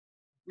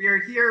We are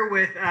here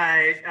with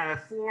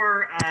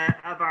four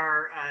of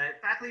our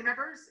faculty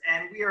members,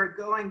 and we are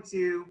going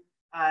to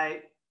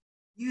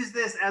use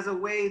this as a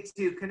way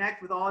to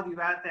connect with all of you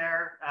out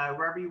there,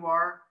 wherever you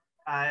are.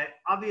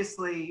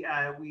 Obviously,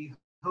 we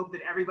hope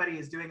that everybody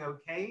is doing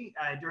okay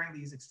during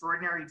these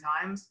extraordinary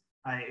times.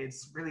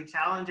 It's really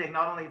challenging,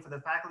 not only for the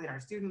faculty and our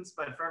students,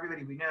 but for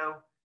everybody we know.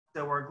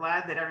 So we're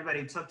glad that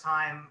everybody took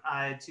time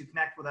to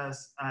connect with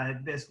us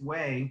this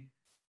way.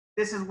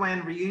 This is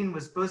when reunion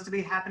was supposed to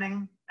be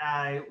happening.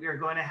 We are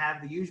going to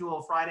have the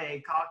usual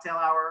Friday cocktail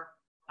hour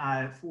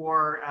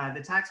for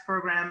the tax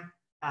program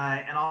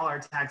and all our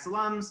tax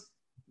alums.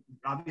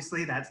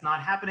 Obviously, that's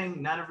not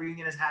happening. None of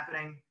reunion is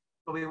happening,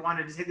 but we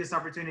wanted to take this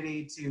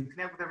opportunity to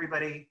connect with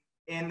everybody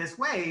in this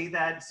way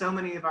that so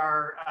many of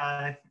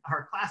our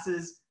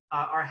classes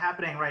are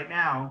happening right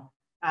now.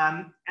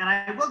 And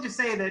I will just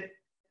say that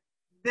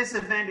this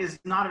event is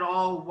not at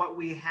all what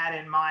we had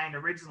in mind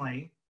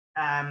originally.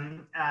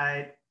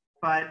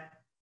 But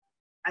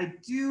I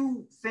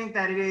do think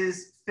that it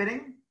is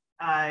fitting.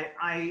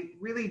 I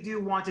really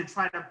do want to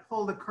try to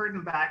pull the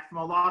curtain back from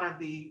a lot of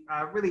the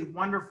really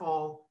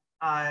wonderful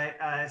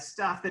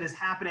stuff that is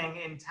happening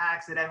in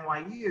tax at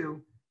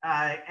NYU.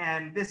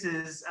 And this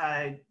is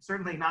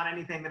certainly not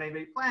anything that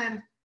anybody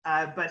planned,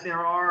 but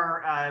there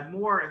are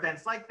more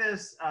events like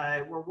this.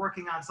 We're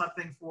working on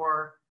something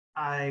for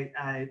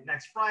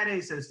next Friday,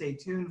 so stay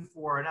tuned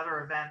for another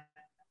event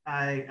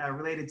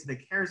related to the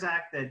CARES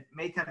Act that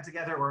may come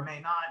together or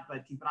may not,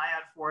 but keep an eye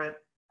out for it.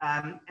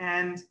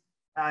 And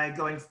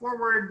going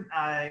forward,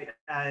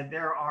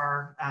 there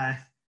are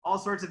all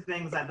sorts of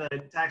things that the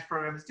tax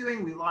program is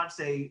doing. We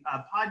launched a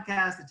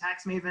podcast, The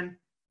Tax Maven,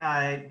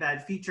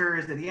 that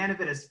features at the end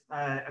of it is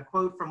a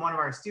quote from one of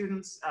our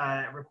students,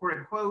 a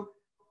recorded quote.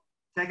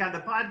 Check out the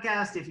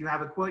podcast. If you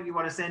have a quote you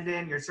want to send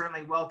in, you're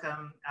certainly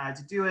welcome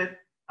to do it.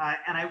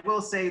 And I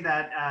will say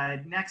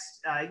that next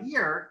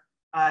year,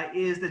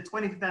 is the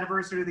 25th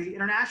anniversary of the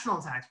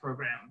International Tax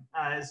Program.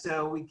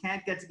 So we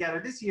can't get together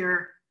this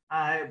year,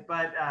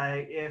 but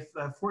if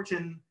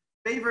fortune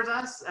favors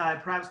us,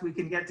 perhaps we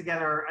can get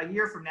together a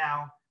year from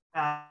now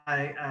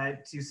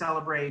to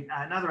celebrate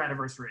another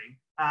anniversary.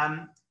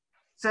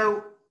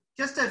 So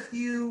just a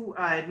few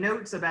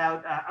notes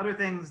about other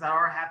things that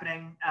are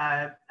happening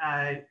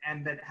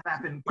and that have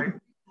happened quite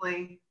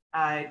recently.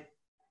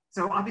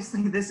 So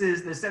obviously this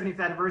is the 75th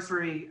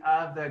anniversary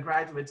of the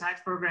Graduate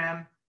Tax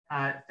Program.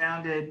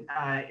 Founded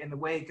in the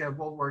wake of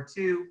World War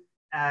II,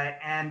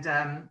 and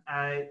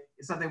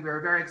it's something we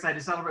are very excited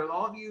to celebrate with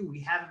all of you.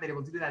 We haven't been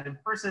able to do that in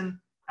person,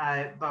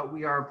 but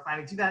we are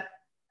planning to do that.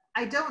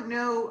 I don't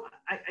know,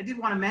 I did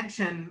want to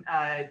mention,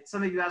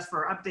 some of you asked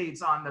for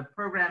updates on the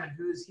program and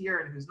who's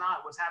here and who's not,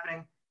 what's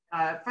happening.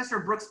 Professor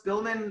Brooks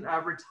Billman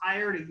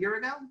retired a year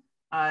ago,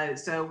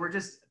 so we're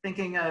just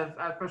thinking of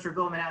Professor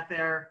Billman out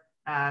there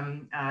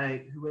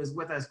who was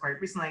with us quite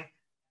recently.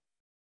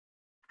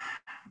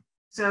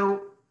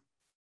 So,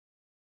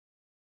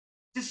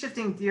 just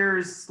shifting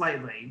gears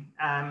slightly,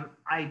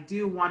 I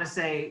do want to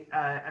say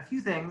a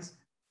few things.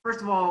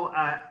 First of all,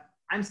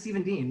 I'm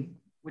Stephen Dean,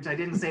 which I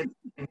didn't say,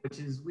 which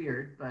is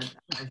weird, but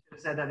I should have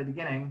said that at the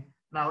beginning.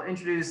 And I'll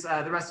introduce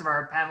the rest of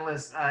our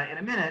panelists in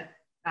a minute.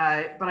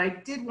 But I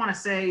did want to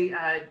say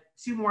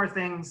two more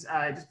things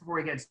just before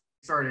we get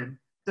started.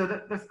 So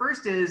the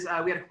first is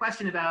we had a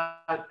question about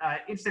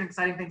interesting,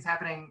 exciting things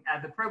happening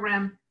at the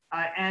program.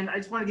 And I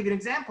just want to give you an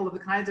example of the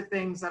kinds of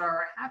things that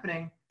are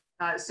happening.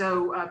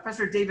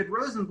 Professor David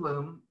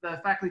Rosenblum, the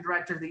faculty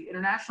director of the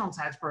International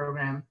Tax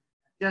Program,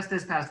 just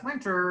this past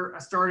winter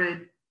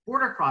started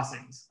Border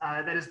Crossings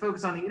that is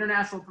focused on the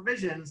international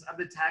provisions of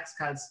the Tax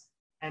Cuts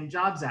and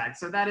Jobs Act.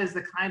 So that is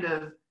the kind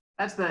of,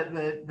 that's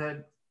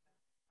the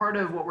part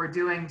of what we're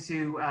doing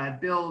to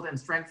build and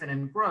strengthen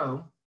and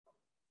grow.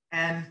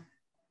 And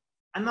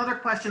another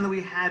question that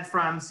we had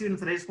from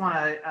students that I just want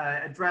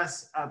to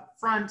address up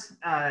front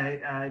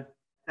that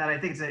I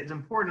think is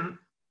important.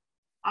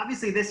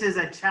 Obviously, this is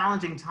a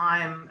challenging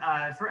time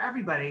for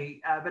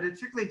everybody, but it's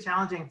particularly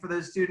challenging for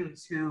those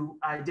students who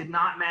did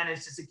not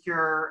manage to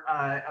secure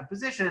a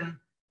position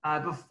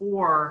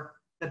before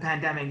the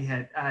pandemic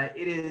hit.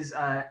 It is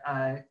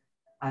a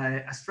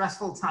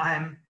stressful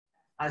time,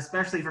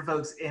 especially for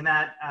folks in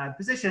that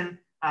position.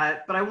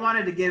 But I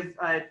wanted to give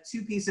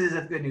two pieces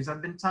of good news.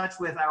 I've been in touch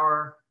with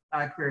our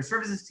career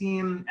services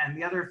team and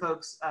the other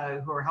folks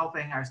who are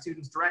helping our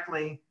students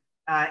directly.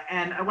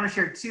 And I want to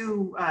share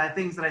two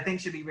things that I think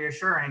should be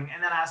reassuring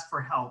and then ask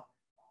for help.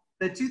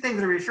 The two things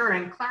that are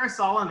reassuring, Clara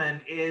Solomon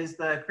is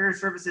the career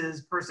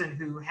services person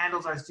who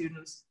handles our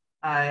students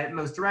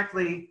most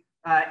directly,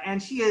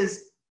 and she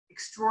is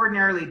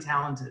extraordinarily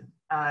talented.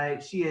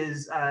 She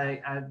is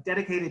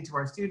dedicated to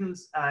our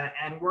students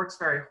and works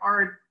very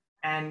hard.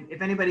 And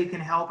if anybody can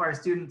help our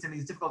students in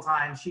these difficult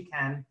times, she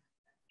can.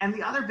 And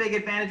the other big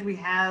advantage we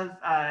have,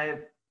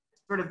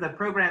 sort of the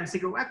program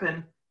secret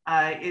weapon,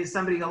 is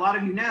somebody a lot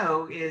of you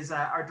know is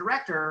our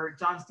director,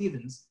 John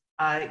Stevens.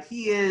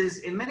 He is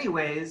in many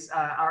ways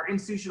our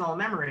institutional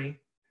memory,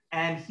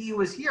 and he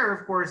was here,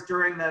 of course,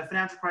 during the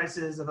financial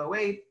crisis of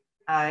 '08,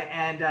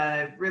 and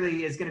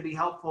really is going to be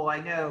helpful, I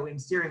know, in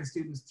steering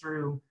students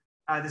through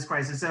this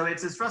crisis. So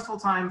it's a stressful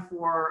time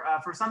for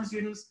some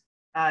students,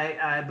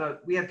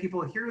 but we have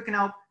people here who can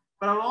help.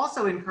 But I would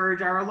also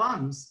encourage our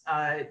alums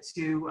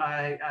to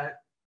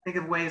think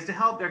of ways to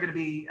help. There are going to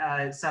be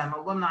some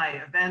alumni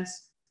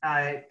events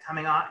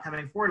coming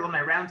forward,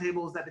 alumni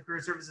roundtables that the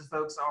career services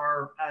folks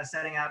are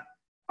setting up.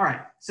 All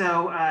right,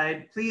 so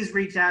please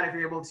reach out if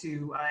you're able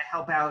to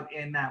help out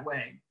in that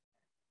way.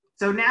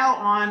 So now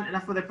on,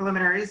 enough with the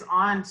preliminaries,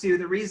 on to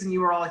the reason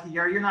you are all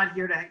here. You're not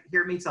here to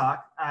hear me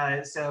talk,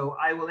 so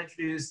I will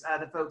introduce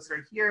the folks that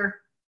are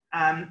here.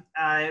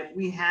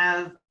 We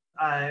have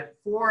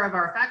 4 of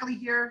our faculty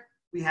here.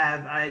 We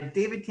have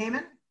David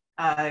Kamin,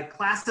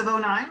 class of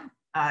 '09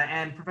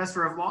 and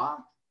professor of law.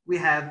 We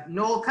have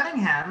Noël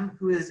Cunningham,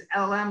 who is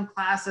LLM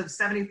class of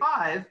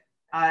 '75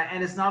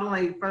 and is not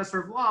only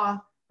professor of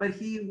law, but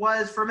he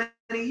was for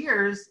many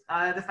years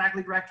the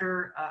faculty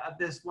director of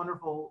this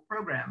wonderful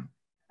program.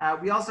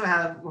 We also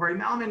have Laurie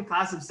Malman,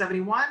 class of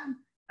 '71,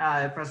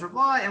 professor of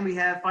law, and we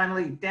have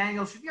finally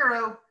Daniel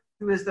Shaviro,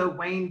 who is the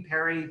Wayne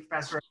Perry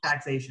professor of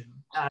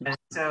taxation.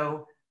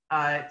 So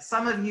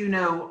some of you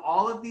know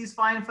all of these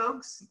fine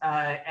folks,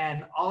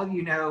 and all of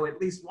you know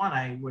at least one,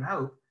 I would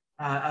hope,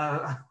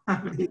 of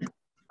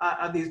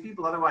these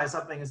people. Otherwise,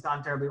 something has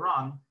gone terribly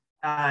wrong.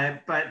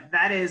 But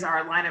that is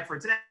our lineup for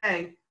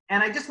today.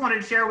 And I just wanted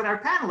to share with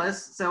our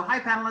panelists. So hi,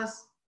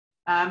 panelists.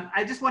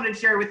 I just wanted to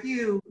share with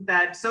you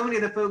that so many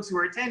of the folks who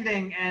are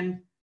attending,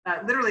 and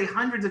literally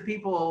hundreds of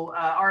people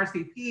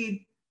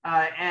RSVP'd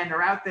and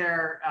are out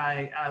there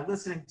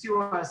listening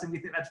to us, and we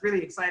think that's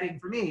really exciting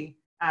for me.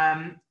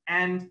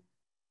 And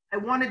I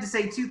wanted to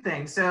say 2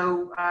 things.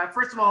 So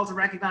first of all, to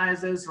recognize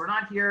those who are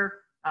not here,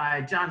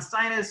 John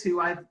Steinis, who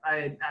I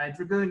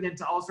dragooned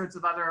into all sorts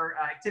of other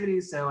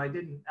activities, so I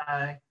didn't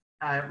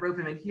rope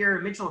him in here.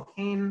 Mitchell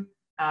Kane,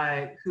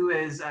 who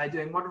is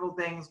doing wonderful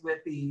things with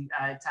the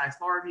Tax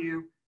Law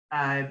Review,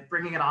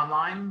 bringing it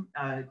online.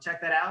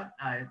 Check that out.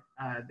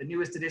 The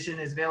newest edition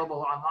is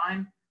available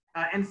online.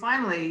 And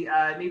finally,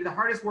 maybe the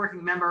hardest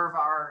working member of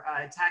our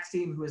tax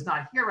team who is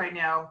not here right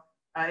now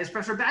is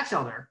Professor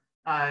Batchelder,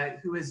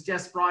 who has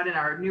just brought in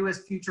our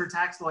newest future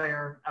tax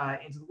lawyer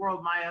into the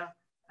world, Maya.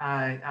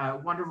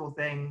 Wonderful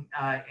thing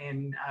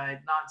in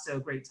not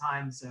so great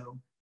times. So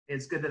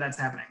it's good that that's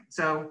happening.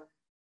 So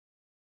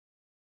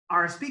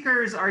our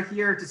speakers are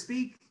here to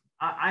speak.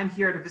 I'm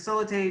here to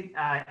facilitate,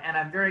 and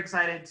I'm very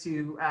excited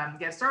to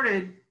get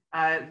started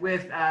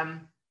with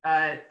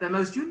the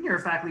most junior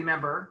faculty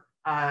member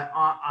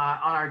on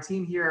our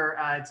team here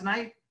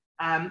tonight.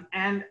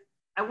 And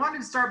I wanted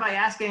to start by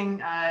asking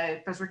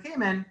Professor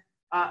Kamin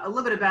a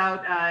little bit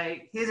about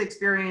his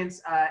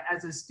experience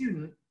as a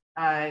student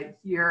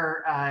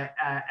here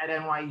at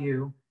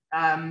NYU.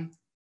 I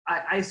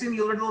assume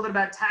you learned a little bit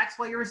about tax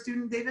while you were a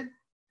student, David?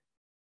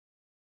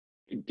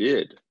 I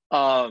did.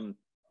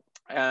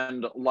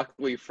 And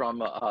luckily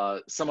from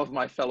some of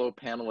my fellow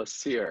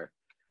panelists here.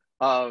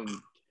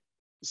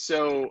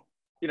 So,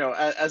 you know,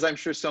 as I'm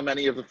sure so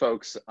many of the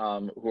folks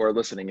who are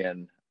listening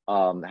in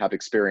have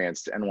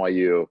experienced,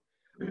 NYU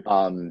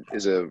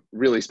is a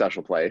really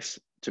special place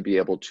to be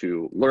able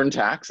to learn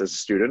tax as a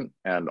student,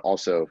 and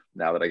also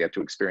now that I get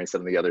to experience it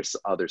on the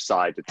other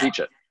side to teach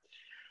it.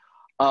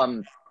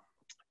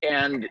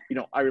 And, you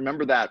know, I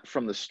remember that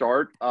from the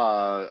start.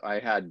 I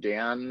had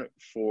Dan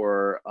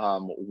for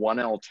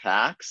 1L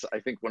tax, I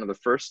think one of the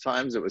first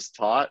times it was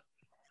taught.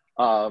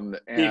 And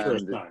the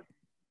first time.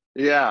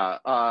 Yeah,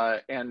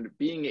 and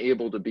being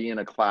able to be in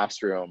a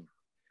classroom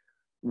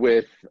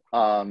with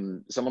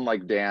someone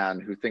like Dan,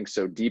 who thinks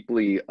so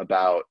deeply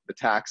about the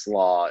tax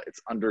law,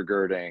 its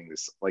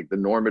undergirdings, like the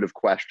normative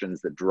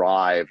questions that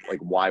drive like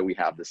why we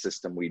have the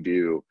system we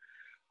do,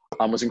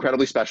 was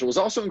incredibly special. It was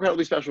also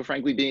incredibly special,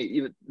 frankly,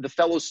 being the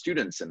fellow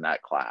students in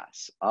that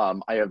class.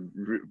 I have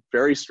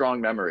very strong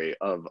memory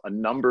of a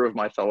number of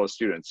my fellow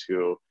students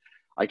who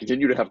I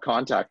continue to have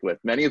contact with,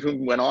 many of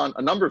whom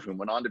a number of whom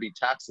went on to be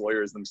tax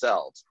lawyers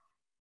themselves.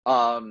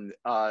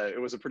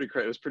 It was a pretty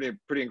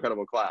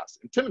incredible class,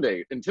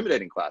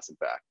 intimidating class, in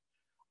fact.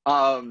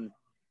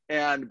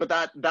 But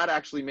that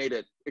actually made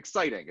it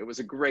exciting. It was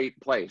a great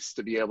place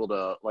to be able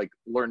to like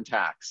learn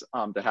tax,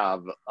 to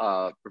have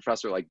a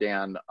professor like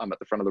Dan at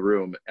the front of the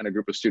room and a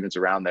group of students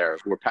around there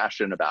who were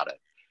passionate about it,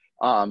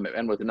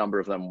 and with a number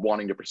of them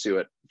wanting to pursue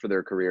it for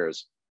their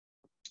careers.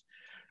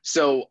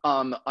 So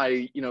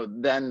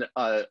then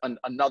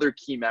another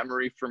key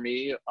memory for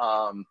me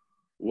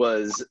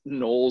was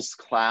Noel's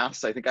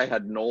class. I think I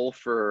had Noel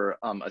for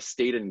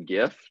estate and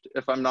gift,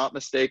 if I'm not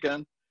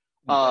mistaken.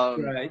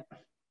 Right.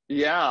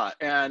 Yeah,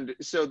 and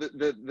so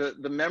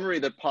the memory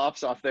that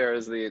pops off there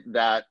is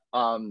that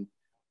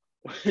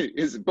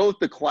is both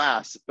the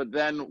class, but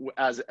then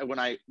when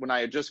I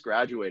had just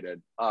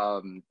graduated,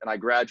 and I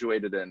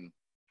graduated in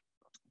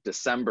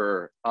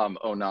December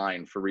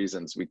 09 for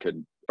reasons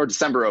or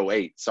December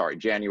 08, sorry,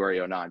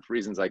 January 09 for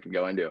reasons I can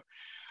go into.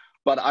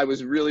 But I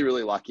was really,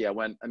 really lucky. I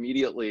went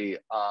immediately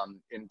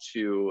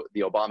into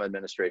the Obama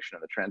administration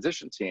and the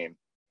transition team.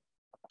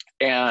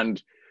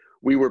 And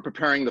we were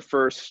preparing the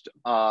first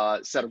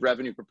set of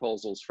revenue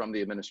proposals from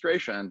the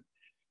administration,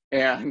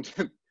 and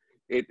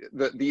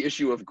the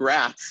issue of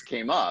grants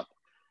came up.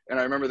 And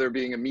I remember there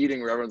being a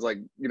meeting where everyone's like,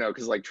 you know,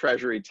 because like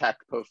Treasury tech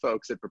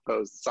folks had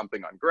proposed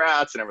something on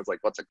grants, and everyone's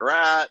like, what's a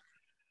grant?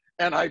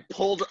 And I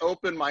pulled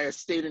open my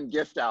estate and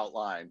gift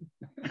outline.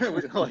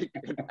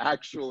 It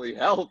actually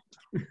helped.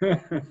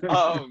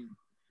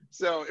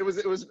 So it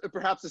was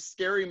perhaps a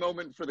scary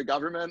moment for the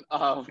government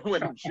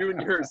when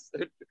junior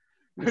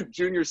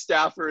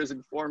staffer is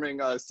informing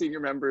senior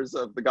members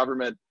of the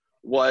government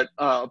what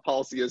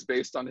policy is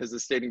based on his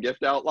estate and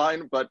gift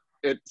outline, but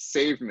it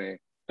saved me.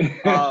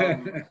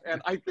 And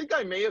I think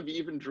I may have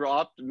even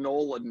dropped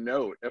Noel a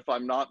note, if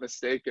I'm not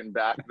mistaken,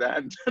 back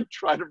then to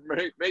try to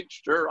make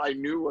sure I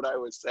knew what I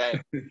was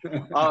saying.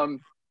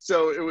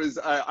 So it was,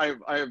 I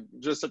have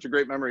just such a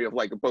great memory of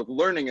like both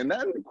learning and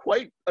then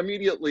quite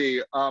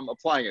immediately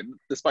applying it,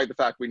 despite the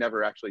fact we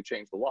never actually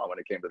changed the law when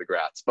it came to the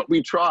grants, but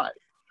we tried.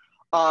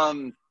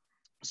 You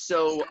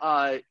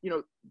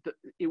know,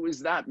 it was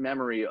that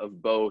memory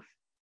of both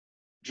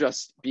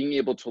just being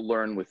able to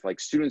learn with like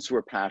students who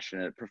are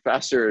passionate,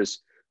 professors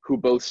who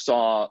both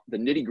saw the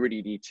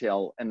nitty-gritty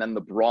detail and then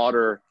the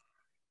broader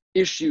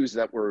issues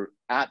that were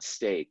at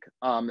stake,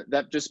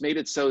 that just made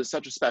it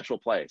such a special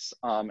place,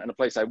 and a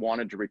place I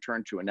wanted to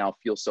return to and now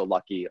feel so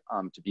lucky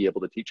to be able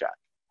to teach at.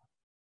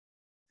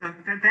 So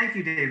thank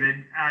you, David.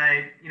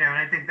 You know, and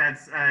I think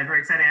that's very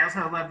exciting. I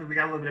also love that we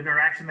got a little bit of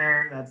interaction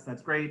there.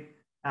 That's great.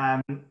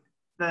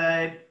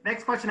 The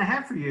next question I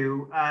have for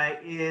you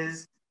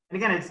is,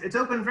 and again, it's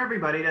open for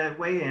everybody to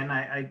weigh in.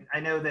 I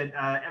know that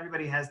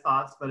everybody has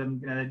thoughts, but I'm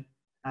going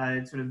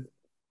to sort of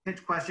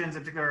pitch questions,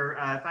 in particular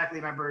faculty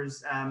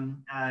members,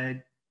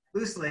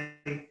 loosely.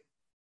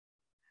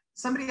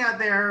 Somebody out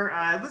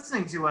there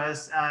listening to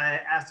us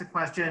asked a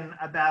question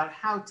about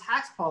how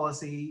tax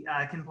policy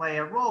can play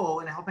a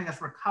role in helping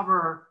us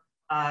recover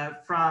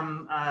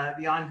from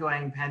the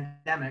ongoing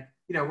pandemic.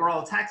 You know, we're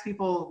all tax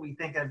people. We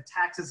think of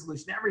tax as a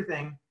solution to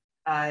everything.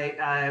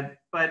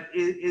 But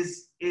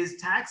is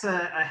tax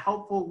a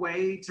helpful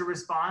way to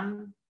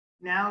respond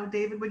now,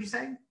 David, would you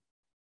say?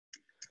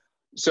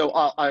 So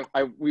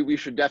we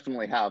should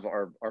definitely have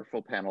our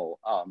full panel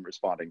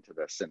responding to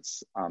this,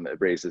 since it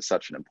raises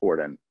such an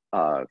important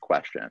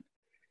question.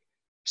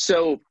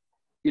 So,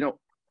 you know,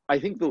 I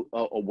think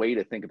a way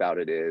to think about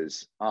it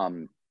is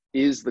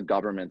the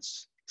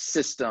government's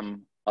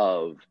system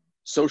of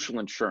social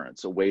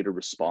insurance a way to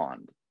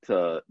respond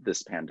to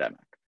this pandemic?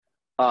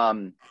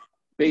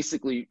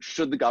 Basically,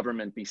 should the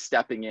government be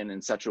stepping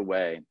in such a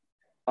way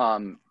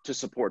to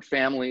support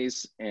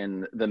families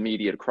in the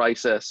immediate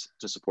crisis,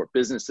 to support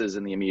businesses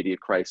in the immediate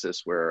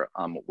crisis where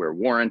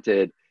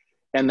warranted,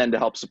 and then to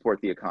help support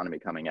the economy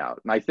coming out?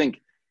 And I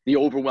think the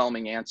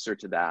overwhelming answer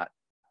to that,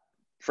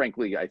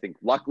 frankly, I think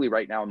luckily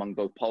right now among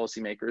both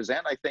policymakers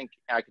and I think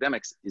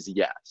academics, is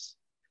yes.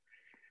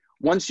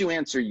 Once you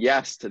answer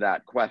yes to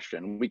that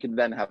question, we can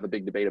then have a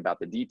big debate about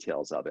the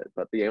details of it,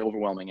 but the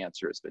overwhelming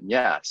answer has been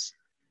yes.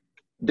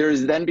 There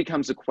then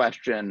becomes a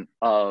question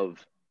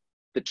of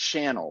the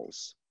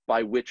channels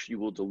by which you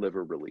will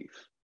deliver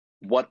relief.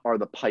 What are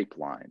the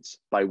pipelines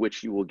by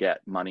which you will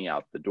get money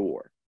out the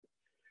door?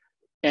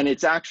 And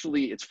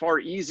it's far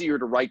easier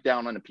to write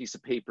down on a piece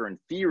of paper in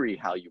theory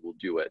how you will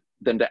do it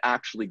than to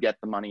actually get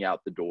the money out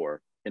the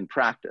door in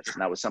practice.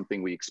 And that was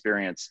something we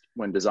experienced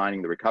when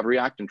designing the Recovery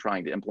Act and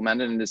trying to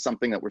implement it, and is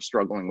something that we're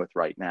struggling with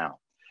right now.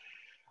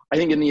 I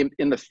think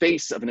in the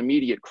face of an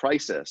immediate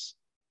crisis,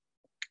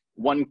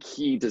 one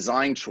key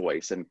design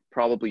choice and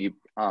probably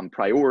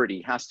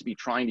priority has to be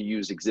trying to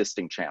use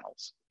existing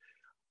channels,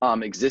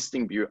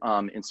 existing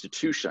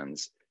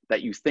institutions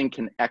that you think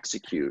can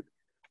execute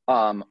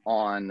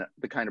on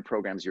the kind of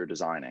programs you're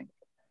designing.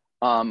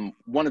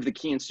 One of the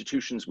key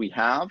institutions we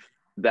have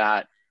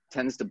that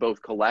tends to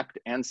both collect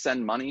and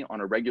send money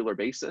on a regular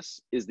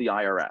basis is the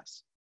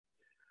IRS.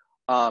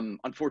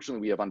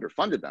 Unfortunately, we have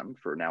underfunded them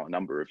for now a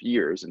number of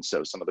years, and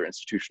so some of their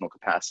institutional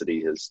capacity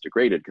is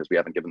degraded because we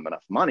haven't given them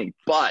enough money.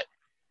 But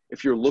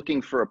if you're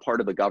looking for a part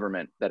of the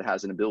government that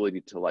has an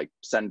ability to like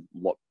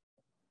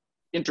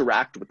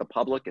interact with the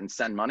public and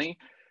send money,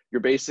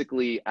 you're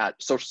basically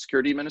at Social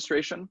Security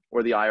Administration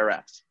or the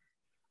IRS.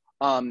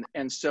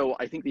 And so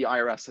I think the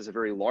IRS has a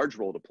very large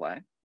role to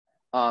play.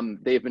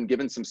 They've been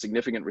given some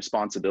significant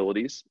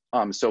responsibilities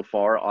so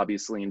far,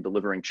 obviously, in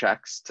delivering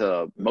checks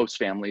to most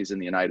families in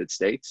the United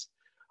States,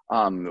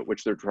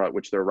 which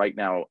they're right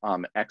now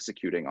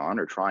executing on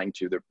or trying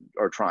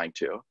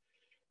to.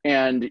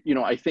 And you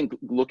know, I think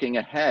looking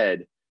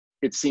ahead,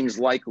 it seems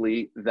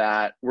likely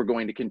that we're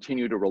going to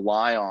continue to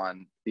rely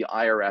on the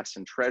IRS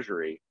and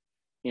Treasury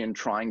in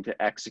trying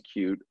to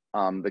execute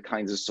the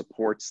kinds of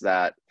supports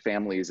that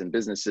families and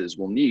businesses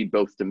will need,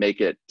 both to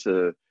make it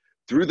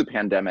through the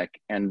pandemic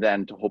and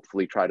then to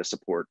hopefully try to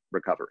support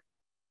recovery.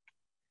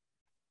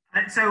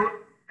 So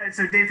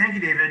Dave, thank you,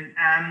 David.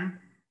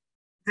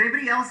 Does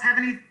anybody else have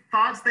any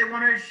thoughts they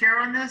want to share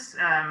on this?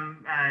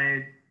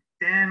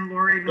 Dan,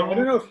 Laurie, Noel? I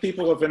don't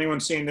know if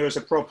anyone's seen, there was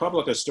a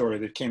ProPublica story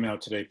that came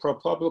out today.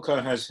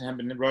 ProPublica has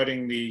been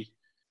writing the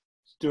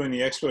doing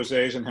the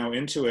exposés and how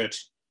Intuit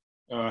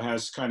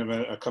has kind of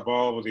a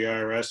cabal with the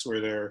IRS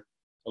where they're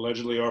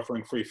allegedly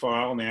offering free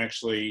file, and they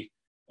actually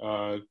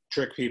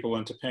trick people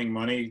into paying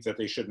money that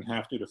they shouldn't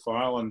have to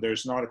file. And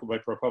there's an article by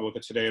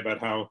ProPublica today about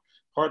how,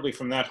 partly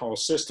from that whole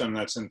system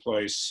that's in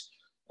place,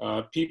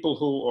 people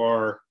who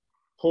are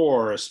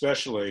poor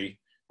especially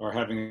are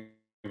having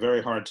a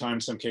very hard time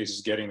in some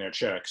cases getting their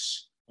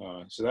checks.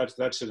 So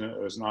that's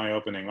an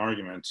eye-opening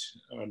argument,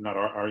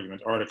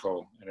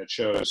 article, and it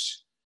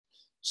shows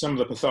some of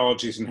the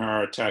pathologies in how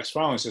our tax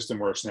filing system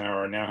works now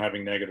are now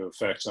having negative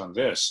effects on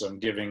this, on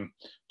giving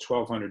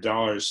 $1,200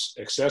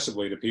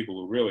 accessibly to people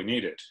who really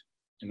need it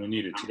and who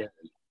need it today.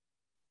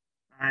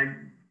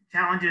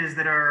 Challenges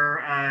that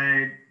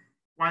are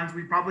ones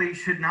we probably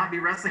should not be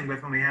wrestling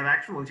with when we have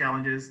actual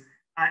challenges.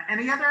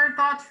 Any other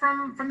thoughts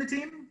from the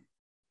team?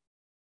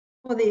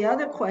 Well, the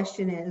other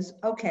question is,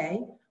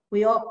 okay,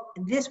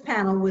 this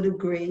panel would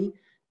agree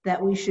that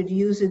we should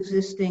use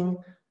existing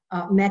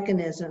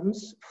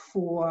mechanisms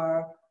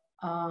for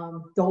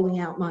doling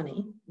out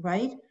money,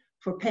 right?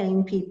 For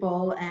paying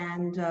people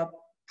and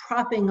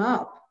propping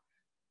up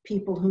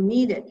people who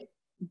need it.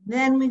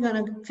 Then we're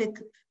going to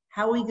fix,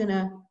 how are we going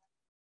to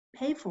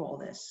pay for all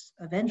this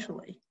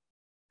eventually?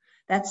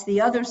 That's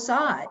the other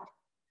side.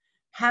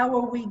 How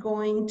are we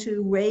going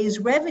to raise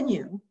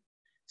revenue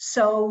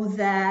so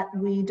that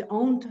we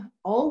don't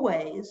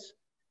always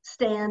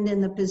stand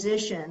in the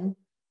position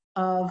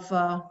of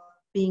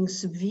being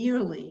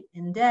severely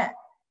in debt,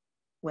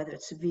 whether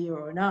it's severe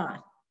or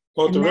not?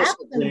 Well, and that's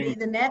going to be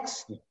the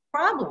next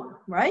problem,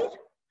 right?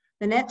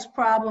 The next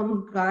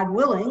problem, God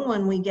willing,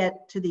 when we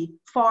get to the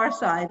far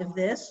side of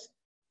this,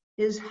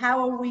 is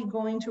how are we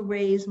going to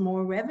raise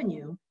more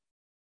revenue?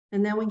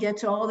 And then we get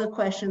to all the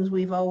questions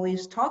we've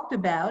always talked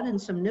about and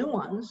some new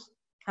ones.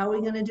 How are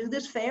we going to do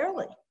this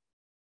fairly?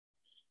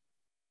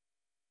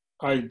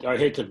 I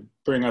hate to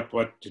bring up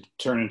what to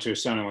turn into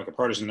sounding like a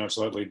partisan note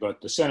slightly,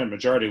 but the Senate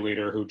Majority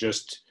Leader, who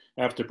just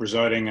after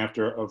presiding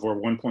after over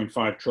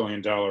 $1.5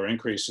 trillion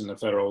increase in the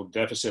federal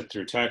deficit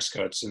through tax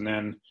cuts, and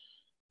then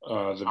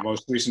the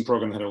most recent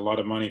program had a lot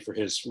of money for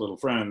his little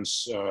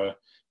friends,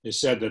 has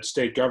said that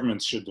state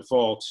governments should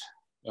default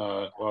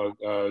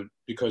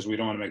because we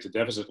don't want to make the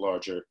deficit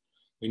larger.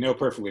 We know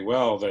perfectly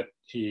well that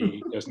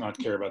he does not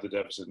care about the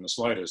deficit in the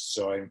slightest.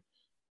 So I'm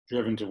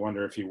driven to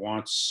wonder if he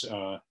wants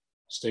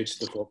states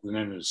to default in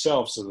and of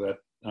itself so that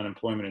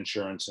unemployment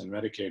insurance and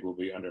Medicaid will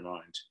be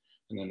undermined.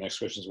 And the next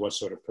question is, what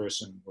sort of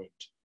person would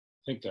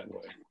think that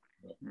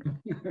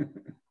way?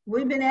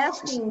 We've been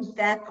asking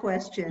that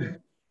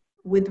question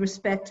with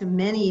respect to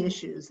many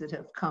issues that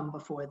have come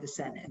before the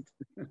Senate.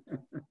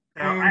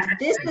 And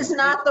this is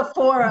not the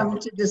forum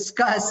to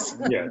discuss.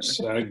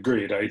 Yes, I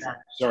agreed.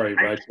 Sorry,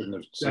 but I shouldn't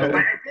have said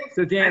that.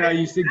 So Dan, are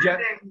you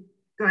suggesting?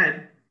 Go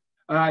ahead.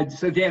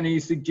 So Dan, are you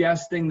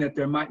suggesting that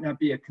there might not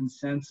be a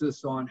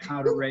consensus on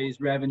how to raise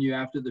revenue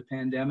after the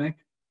pandemic?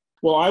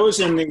 Well, I was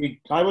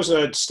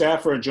a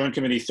staffer at Joint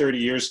Committee 30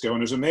 years ago,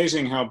 and it was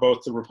amazing how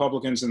both the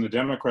Republicans and the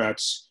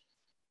Democrats,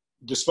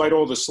 despite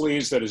all the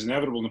sleaze that is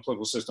inevitable in the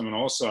political system on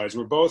all sides,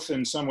 were both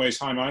in some ways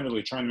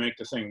high-mindedly trying to make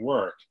the thing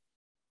work.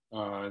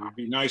 It'd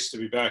be nice to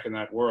be back in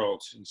that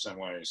world in some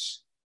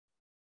ways.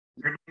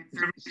 True.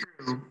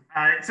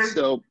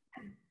 So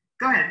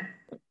go ahead.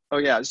 Oh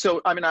yeah.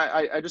 So I mean,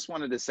 I just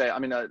wanted to say, I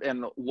mean,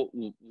 and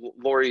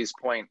Laurie's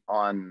point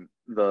on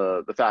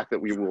the fact that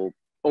we will,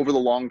 over the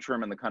long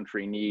term in the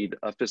country, need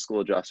a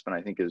fiscal adjustment,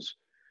 I think is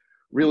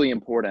really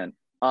important.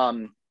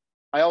 I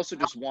also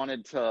just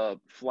wanted to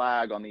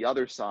flag on the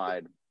other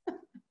side.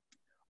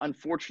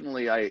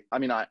 Unfortunately, I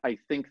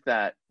think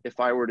that if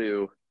I were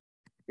to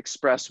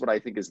express what I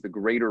think is the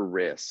greater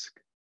risk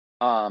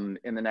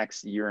in the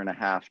next year and a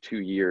half, 2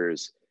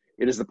 years,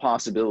 it is the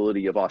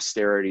possibility of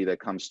austerity that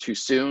comes too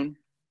soon.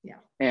 Yeah.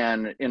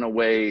 And in a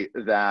way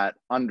that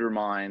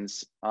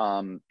undermines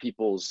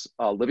people's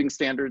living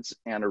standards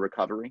and a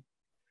recovery.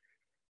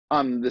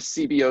 The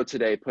CBO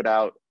today put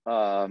out,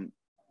 a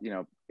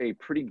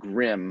pretty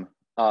grim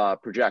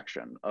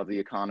projection of the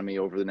economy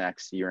over the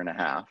next year and a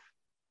half.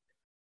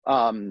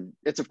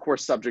 It's of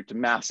course subject to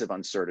massive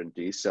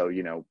uncertainty. So,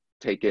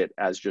 take it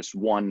as just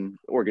one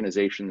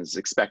organization's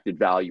expected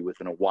value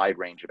within a wide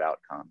range of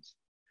outcomes.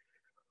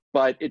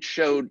 But it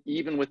showed,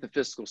 even with the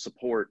fiscal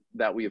support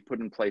that we have put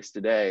in place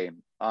today,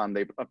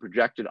 they've a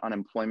projected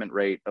unemployment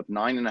rate of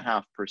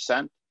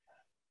 9.5%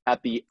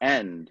 at the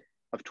end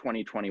of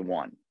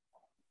 2021,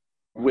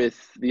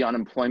 with the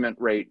unemployment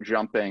rate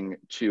jumping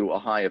to a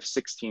high of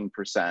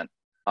 16%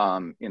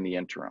 in the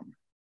interim.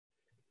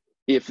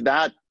 If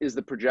that is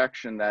the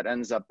projection that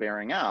ends up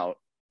bearing out,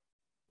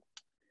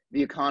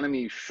 the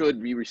economy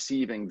should be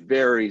receiving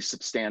very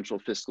substantial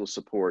fiscal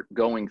support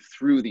going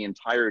through the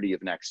entirety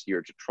of next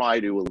year to try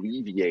to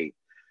alleviate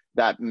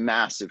that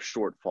massive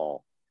shortfall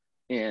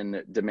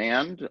in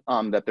demand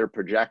that they're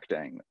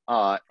projecting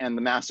and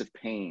the massive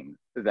pain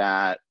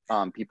that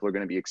people are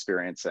going to be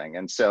experiencing.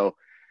 And so,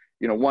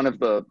 one of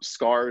the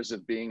scars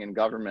of being in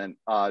government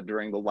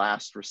during the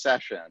last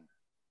recession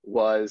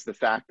was the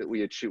fact that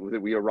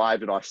we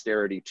arrived at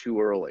austerity too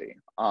early,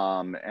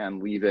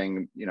 and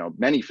leaving, you know,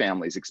 many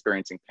families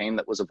experiencing pain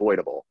that was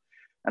avoidable.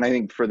 And I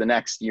think for the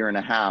next year and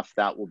a half,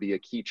 that will be a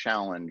key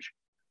challenge,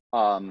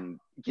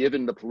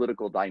 given the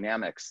political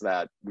dynamics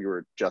that we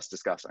were just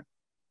discussing.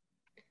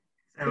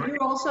 But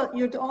you're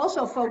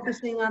also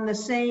focusing on the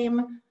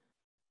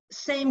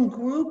same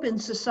group in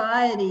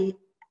society.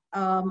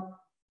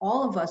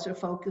 All of us are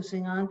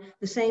focusing on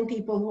the same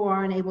people who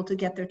aren't able to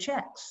get their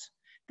checks,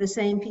 the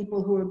same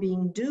people who are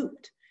being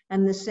duped,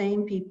 and the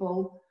same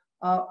people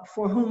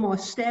for whom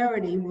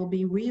austerity will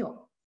be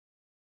real.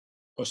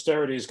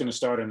 Austerity is going to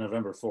start on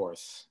November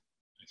 4th,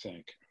 I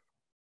think,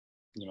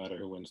 no matter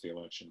who wins the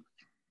election.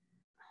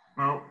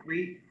 Well,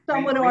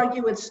 some would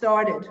argue it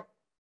started.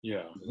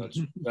 Yeah,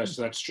 that's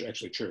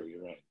actually true.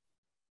 You're right.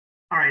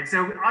 All right,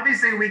 so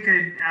obviously we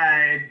could,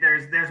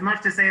 there's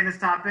much to say in this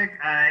topic,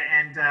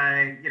 and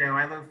you know,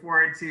 I look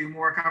forward to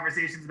more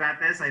conversations about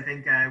this. I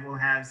think we'll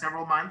have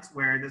several months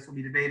where this will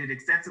be debated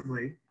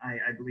extensively,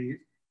 I believe.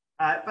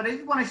 But I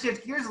just want to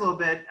shift gears a little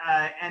bit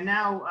and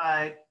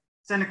now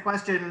send a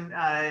question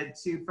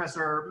to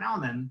Professor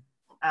Malman.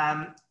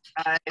 And,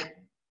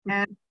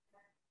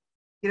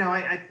 you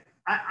know,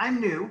 I'm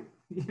new,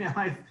 you know,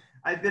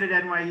 I've been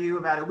at NYU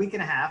about a week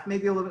and a half,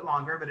 maybe a little bit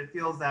longer, but it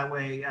feels that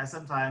way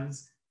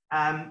sometimes.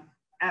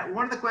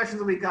 One of the questions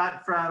that we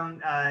got from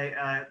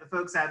the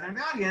folks out there in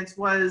the audience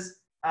was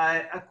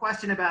a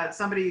question about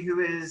somebody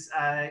who is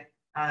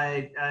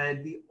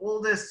the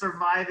oldest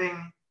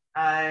surviving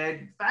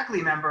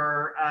faculty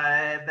member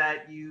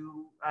that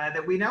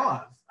we know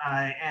of,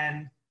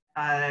 and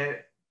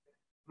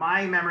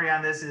my memory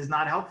on this is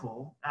not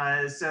helpful.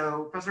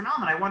 So, Professor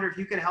Malman, I wonder if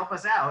you could help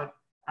us out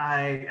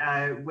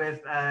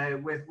with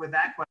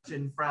that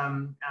question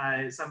from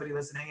somebody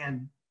listening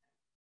in.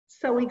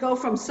 So we go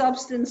from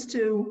substance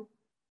to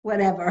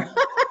whatever.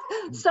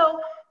 So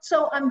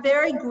I'm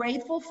very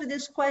grateful for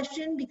this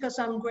question, because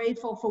I'm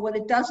grateful for what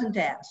it doesn't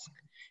ask,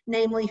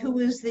 namely, who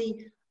is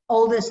the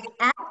oldest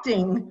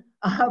acting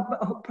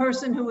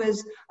person who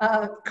is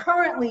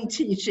currently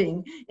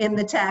teaching in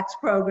the tax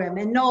program.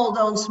 And Noel,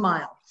 don't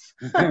smile.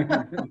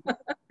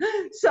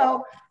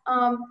 So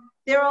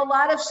there are a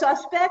lot of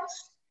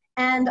suspects,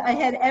 and I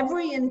had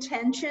every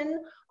intention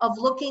of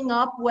looking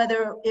up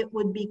whether it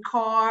would be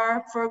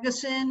Carr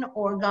Ferguson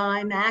or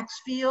Guy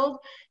Maxfield.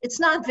 It's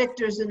not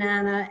Victor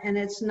Zanana, and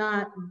it's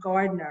not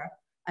Gardner,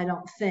 I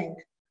don't think.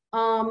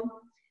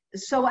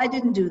 So I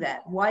didn't do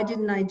that. Why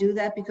didn't I do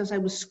that? Because I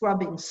was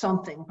scrubbing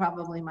something,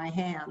 probably my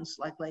hands,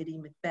 like Lady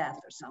Macbeth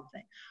or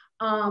something.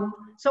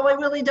 So I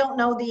really don't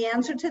know the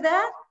answer to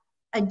that.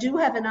 I do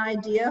have an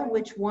idea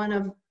which one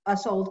of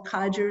us old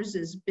codgers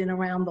has been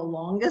around the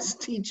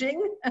longest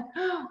teaching,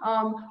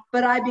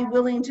 but I'd be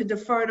willing to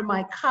defer to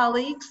my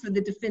colleagues for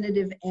the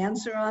definitive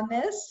answer on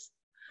this.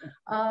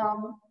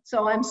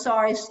 So I'm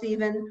sorry,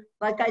 Stephen.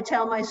 Like I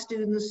tell my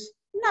students,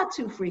 not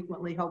too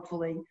frequently,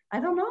 hopefully, I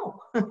don't know.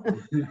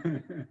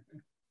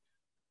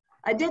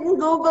 I didn't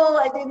Google,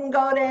 I didn't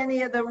go to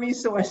any of the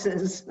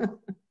resources.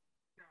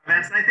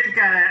 I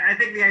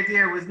think the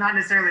idea was not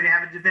necessarily to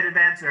have a definitive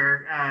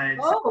answer.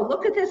 Oh,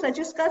 look at this. I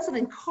just got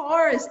something.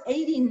 Carr is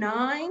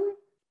 89.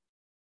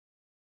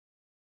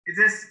 Is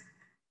this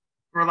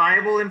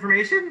reliable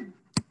information?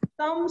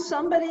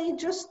 Somebody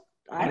just,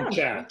 I don't know.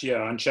 Chat,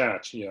 yeah, on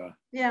chat, yeah.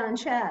 Yeah, on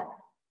chat.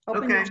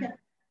 Open okay. Your chat.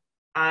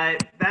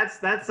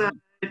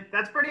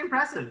 That's pretty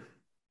impressive.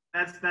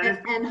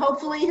 And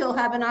hopefully he'll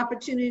have an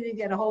opportunity to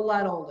get a whole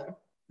lot older.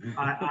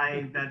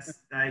 I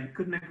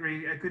couldn't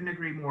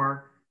agree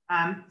more.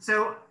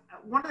 So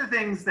one of the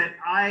things that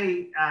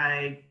I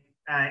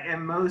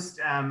am most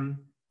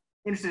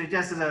interested in,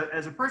 just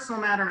as a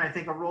personal matter, and I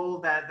think a role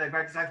that the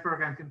graduate tax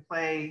program can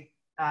play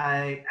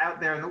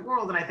out there in the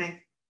world, and I think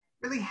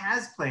really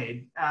has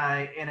played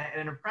in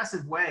an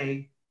impressive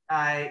way,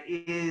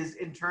 is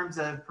in terms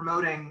of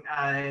promoting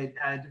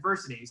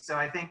diversity. So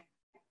I think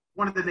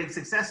one of the big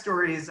success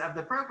stories of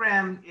the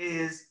program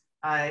is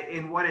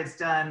in what it's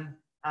done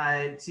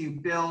to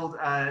build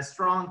a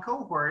strong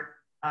cohort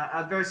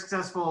of very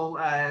successful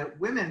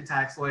women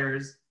tax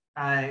lawyers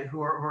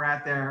who are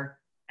out there.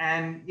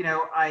 And, you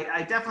know,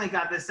 I definitely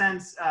got the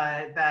sense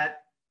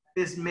that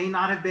this may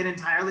not have been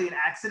entirely an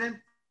accident,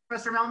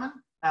 Professor Malman.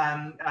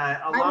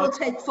 I will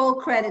take full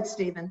credit,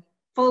 Stephen.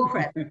 Full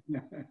credit.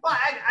 Well,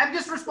 I'm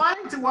just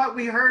responding to what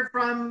we heard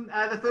from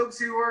the folks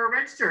who were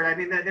registered. I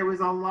mean, that there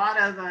was a lot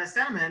of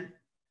sentiment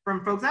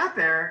from folks out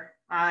there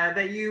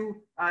that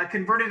you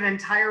converted an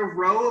entire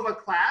row of a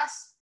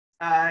class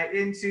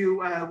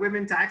into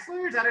women tax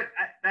lawyers.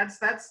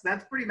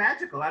 That's pretty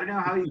magical. I don't know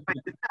how you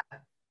did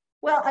that.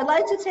 Well, I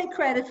like to take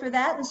credit for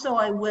that, and so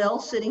I will,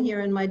 sitting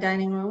here in my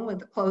dining room with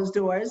the closed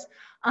doors.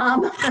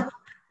 I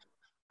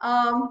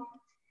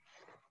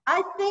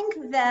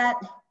think that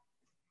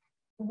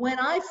when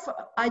I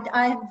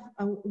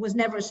was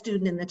never a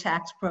student in the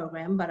tax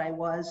program, but I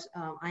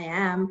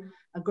am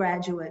a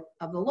graduate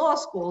of the law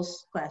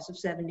school's class of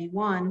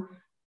 71.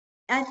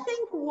 I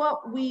think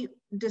what we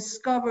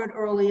discovered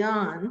early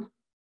on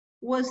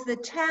was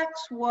that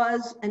tax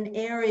was an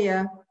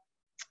area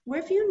where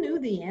if you knew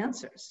the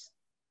answers,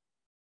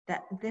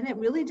 then it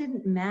really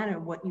didn't matter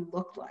what you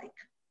looked like.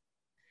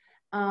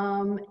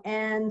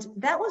 And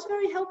that was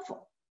very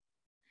helpful.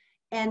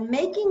 And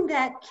making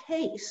that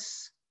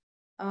case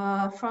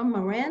from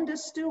Miranda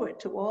Stewart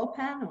to all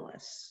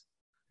panelists.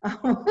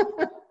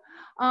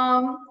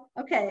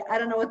 Okay, I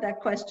don't know what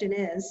that question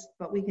is,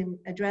 but we can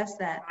address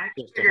that.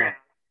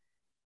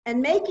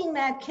 And making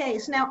that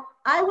case. Now,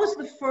 I was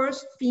the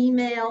first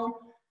female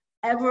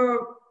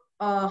ever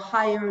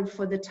hired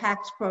for the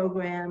tax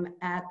program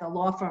at the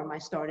law firm I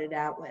started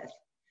out with.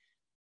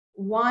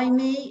 Why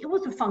me? It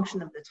was a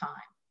function of the time.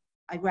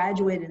 I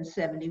graduated in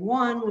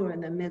 '71. We were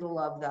in the middle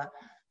of the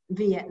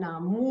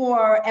Vietnam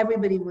War.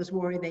 Everybody was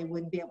worried they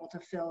wouldn't be able to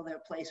fill their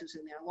places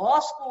in their law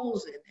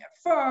schools, in their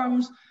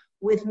firms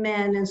with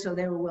men, and so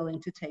they were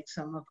willing to take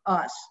some of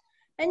us.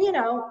 And you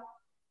know,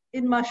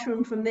 it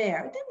mushroomed from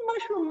there. It didn't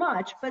mushroom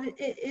much, but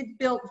it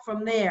built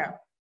from there.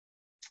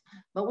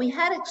 But we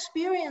had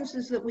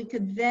experiences that we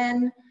could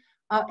then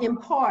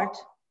impart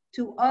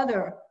to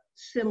other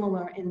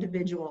similar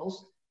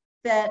individuals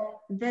that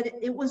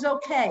it was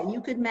okay.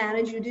 You could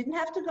manage. You didn't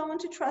have to go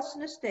into trust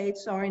and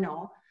estates, sorry,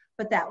 no,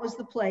 but that was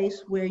the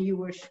place where you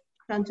were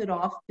shunted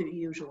off to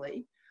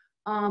usually.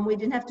 We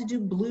didn't have to do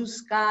blue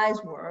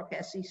skies work,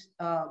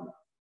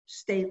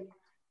 state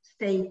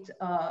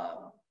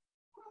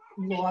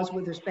laws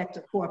with respect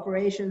to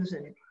corporations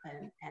and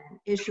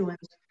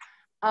issuance.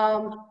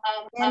 And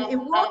it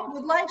worked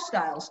with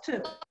lifestyles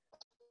too.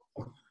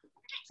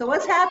 So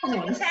what's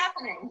happening? What's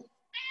happening?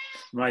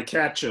 My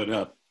cat showed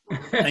up.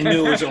 I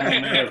knew it was only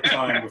a matter of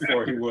time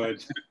before he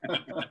would.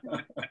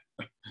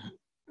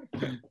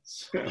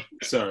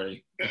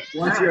 Sorry.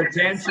 What's your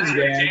attention,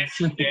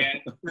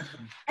 Dan?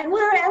 And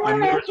we're I'm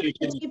never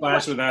teaching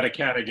class without a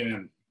cat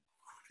again.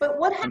 But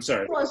what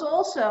happened was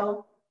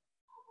also,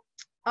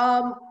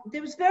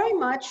 there was very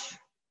much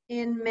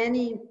in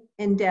many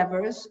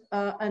endeavors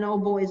an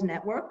old boys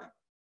network,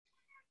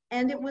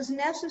 and it was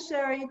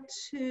necessary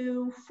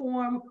to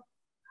form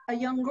a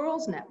young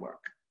girls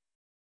network.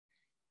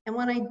 And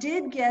when I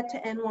did get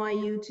to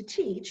NYU to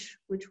teach,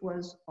 which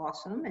was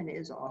awesome and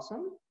is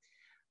awesome,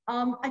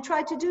 I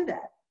tried to do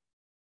that.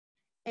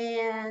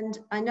 And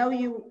I know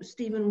you,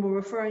 Stephen, were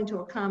referring to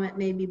a comment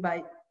maybe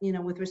by, you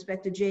know, with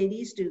respect to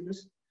JD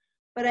students,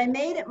 but I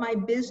made it my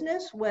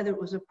business, whether it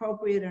was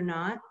appropriate or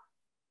not,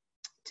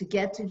 to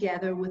get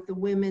together with the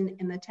women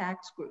in the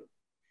tax group.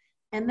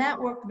 And that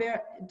worked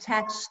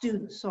tax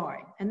students,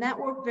 sorry. And that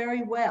worked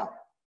very well.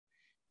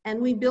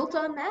 And we built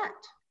on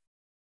that.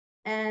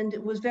 And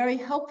it was very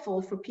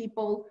helpful for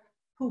people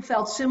who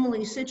felt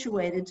similarly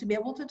situated to be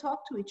able to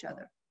talk to each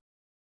other.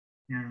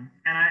 Yeah,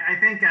 and I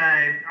think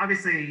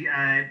obviously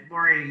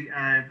Laurie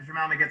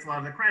Malman gets a lot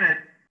of the credit,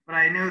 but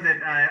I know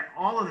that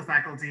all of the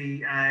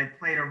faculty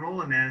played a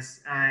role in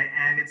this,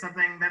 and it's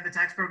something that the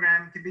tax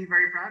program can be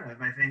very proud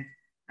of. I think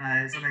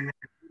something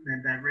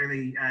that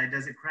really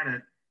does it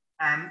credit.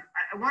 I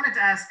wanted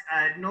to ask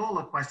Noel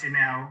a question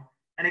now.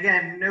 And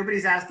again,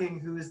 nobody's asking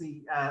who is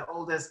the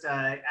oldest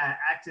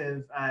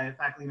active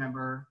faculty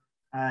member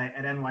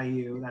at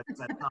NYU. That's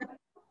not on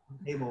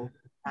the table.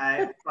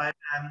 But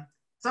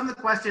some of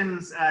the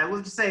questions,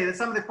 we'll just say that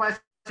some of the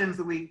questions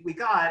that we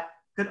got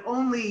could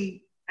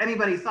only,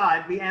 anybody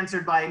thought, be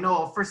answered by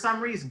Noel for some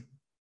reason.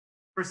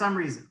 For some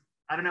reason.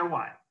 I don't know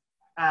why.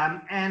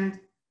 And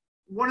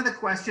one of the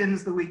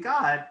questions that we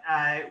got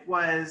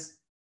was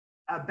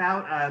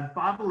about a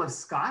bottle of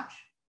scotch.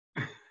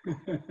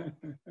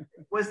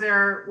 Was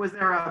there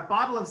a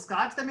bottle of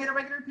scotch that made a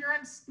regular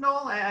appearance,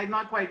 Noel? I'm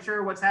not quite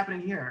sure what's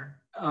happening here.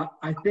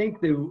 I think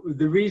the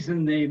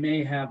reason they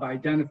may have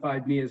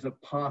identified me as a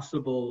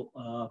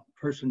possible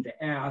person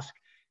to ask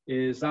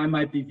is I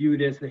might be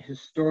viewed as the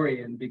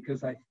historian,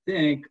 because I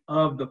think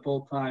of the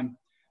full-time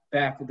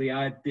faculty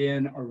I've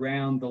been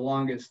around the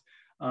longest.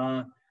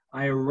 I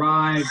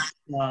arrived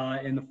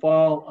in the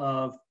fall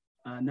of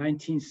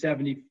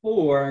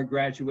 1974,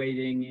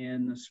 graduating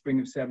in the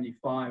spring of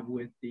 '75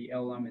 with the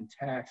LLM in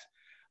tax.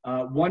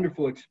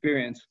 Wonderful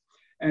experience.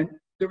 And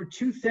there were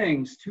two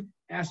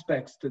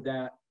aspects to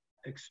that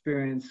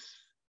experience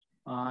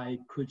I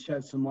could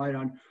shed some light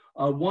on.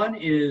 One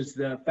is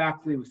the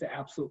faculty was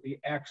absolutely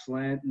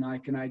excellent, and I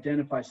can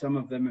identify some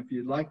of them if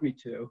you'd like me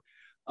to.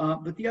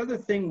 But the other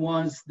thing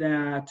was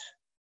that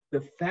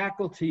the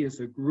faculty as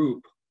a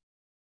group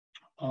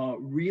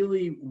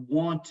really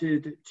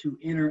wanted to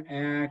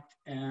interact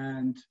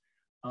and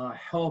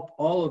help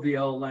all of the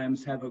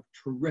LLMs have a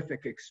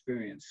terrific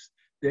experience.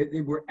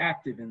 They were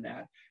active in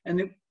that.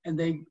 And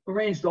they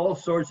arranged all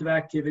sorts of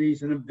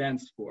activities and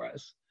events for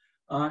us.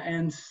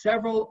 And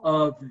several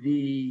of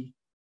the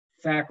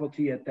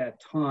faculty at that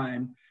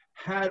time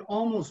had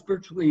almost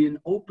virtually an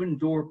open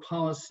door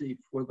policy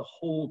for the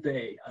whole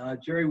day.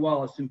 Jerry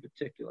Wallace in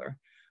particular.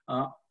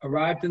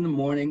 Arrived in the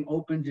morning,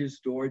 opened his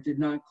door, did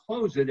not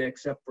close it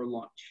except for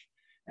lunch.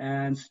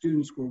 And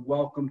students were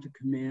welcome to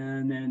come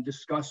in and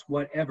discuss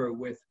whatever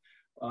with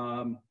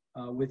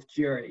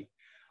Jerry.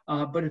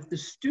 But if the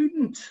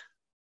student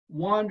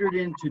wandered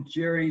into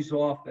Jerry's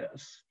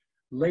office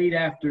late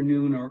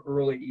afternoon or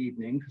early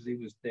evening, because he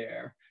was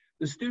there,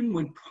 the student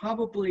would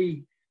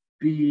probably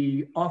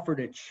be offered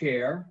a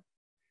chair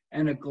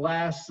and a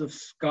glass of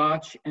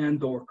scotch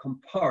and or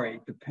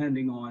Campari,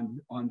 depending on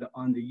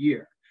the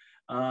year.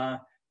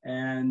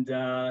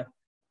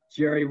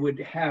 Jerry would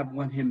have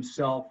one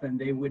himself, and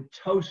they would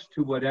toast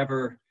to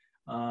whatever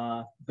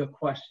the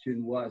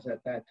question was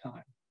at that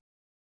time.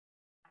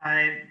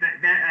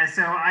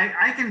 So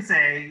I can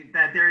say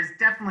that there is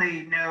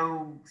definitely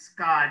no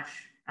scotch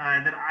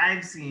that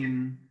I've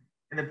seen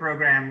in the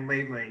program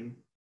lately.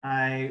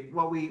 There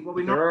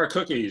are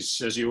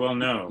cookies, as you well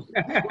know.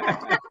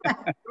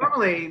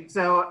 Normally,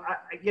 so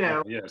you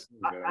know, yes,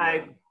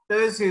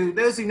 those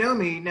who know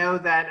me know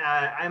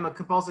that I'm a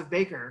compulsive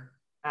baker.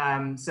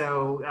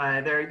 So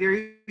there are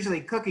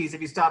usually cookies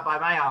if you stop by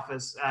my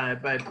office,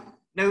 but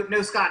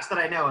no scotch that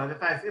I know of.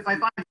 If I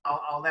find it,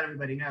 I'll let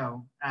everybody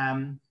know.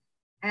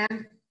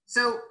 And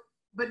so,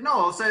 but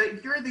Noel, so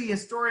you're the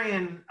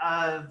historian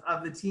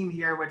of the team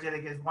here, which I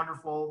think is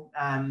wonderful,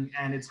 and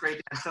it's great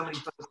to have so many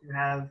folks who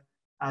have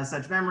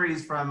such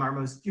memories, from our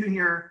most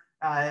junior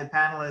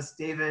panelist,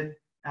 David,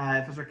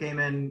 Professor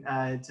Kamin,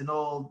 to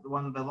Noel,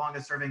 one of the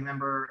longest serving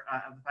member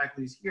of the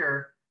faculty is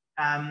here.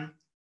 Do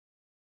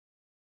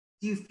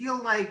you feel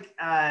like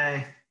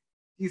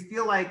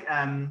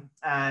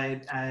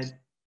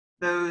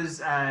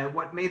those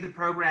what made the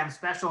program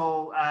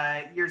special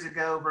years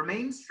ago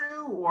remains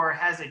true, or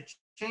has it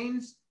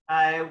changed?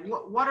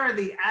 What are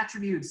the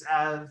attributes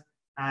of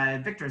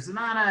Victor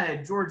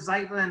Zanana, George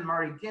Zeitlin,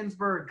 Marty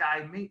Ginsburg,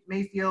 Guy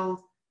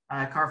Mayfield,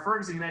 Carl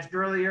Ferguson, you mentioned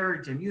earlier,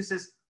 Jim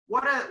Eustace?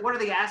 What are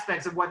the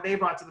aspects of what they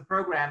brought to the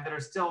program that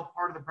are still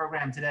part of the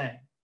program today?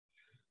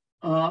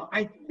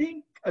 I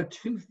think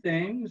two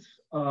things.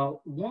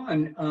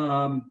 One,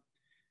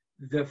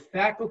 the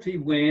faculty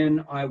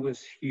when I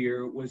was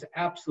here was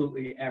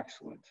absolutely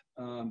excellent.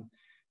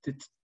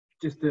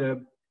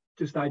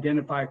 Just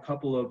identify a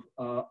couple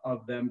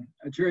of them.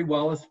 Jerry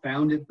Wallace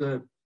founded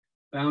the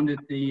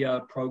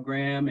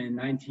program in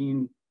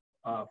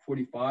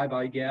 1945,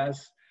 I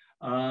guess,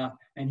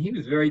 and he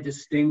was very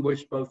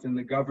distinguished both in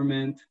the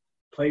government,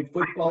 played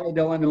football at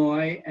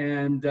Illinois,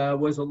 and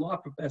was a law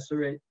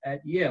professor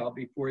at Yale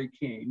before he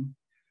came.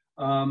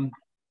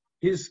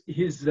 His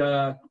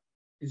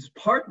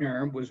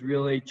partner was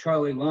really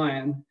Charlie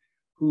Lyon,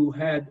 who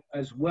had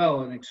as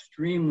well an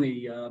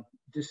extremely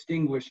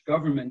distinguished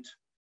government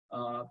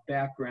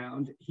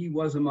background. He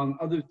was, among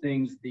other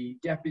things, the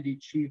deputy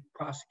chief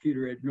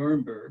prosecutor at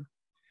Nuremberg.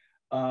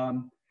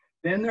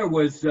 Then there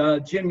was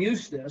Jim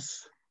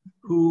Eustace,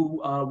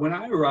 who, when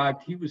I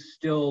arrived, he was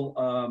still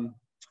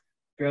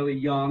fairly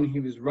young. He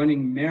was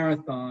running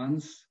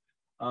marathons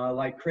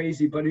like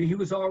crazy, but he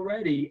was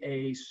already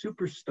a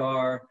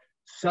superstar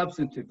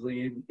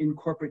substantively in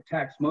corporate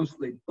tax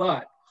mostly.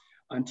 But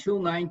until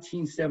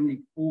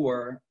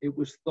 1974, it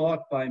was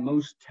thought by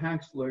most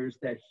tax lawyers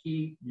that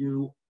he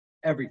knew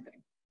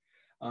everything.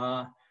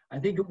 I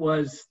think it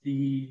was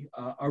the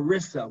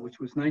ERISA, which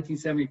was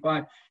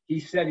 1975. He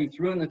said he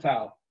threw in the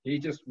towel. He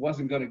just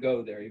wasn't going to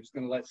go there. He was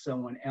going to let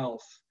someone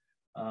else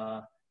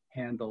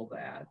handle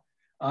that.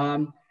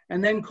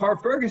 And then Carl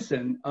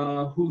Ferguson,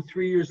 who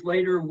 3 years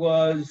later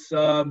was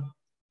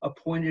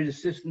appointed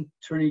Assistant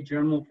Attorney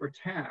General for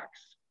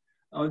Tax.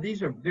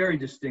 These are very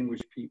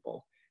distinguished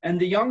people. And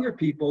the younger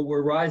people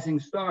were rising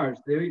stars.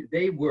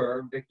 They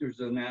were Victor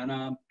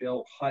Zanana,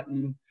 Bill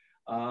Hutton,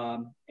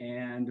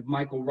 and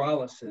Michael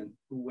Rollison,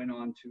 who went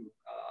on to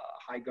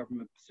a high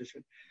government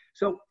position.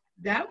 So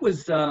that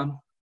was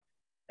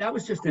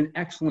just an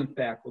excellent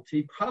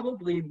faculty,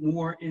 probably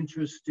more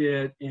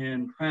interested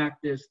in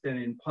practice than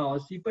in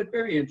policy, but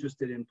very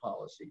interested in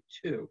policy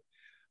too.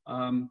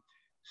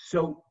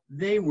 So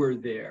they were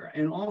there.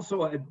 And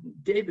also,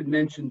 David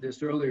mentioned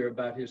this earlier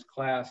about his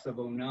class of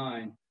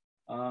 '09.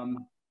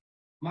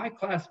 My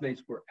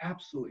classmates were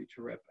absolutely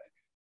terrific.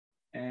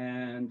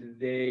 And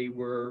they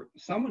were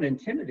somewhat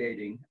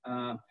intimidating.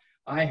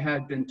 I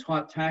had been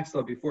taught tax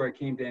law before I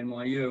came to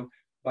NYU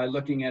by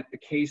looking at the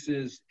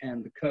cases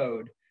and the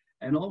code.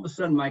 And all of a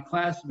sudden, my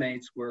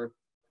classmates were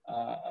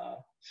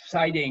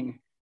citing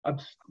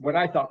what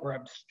I thought were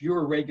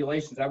obscure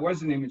regulations. I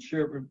wasn't even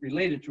sure it was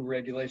related to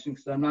regulation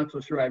because I'm not so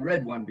sure I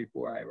read one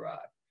before I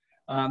arrived.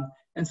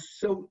 And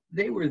so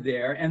they were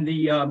there, and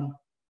the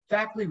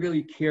faculty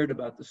really cared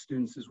about the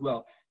students as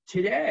well.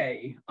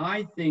 Today,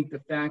 I think the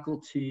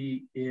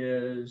faculty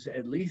is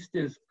at least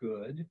as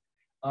good.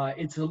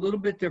 It's a little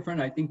bit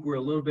different. I think we're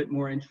a little bit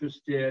more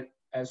interested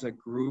as a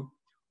group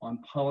on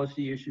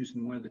policy issues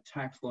and where the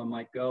tax law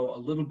might go, a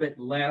little bit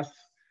less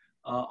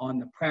on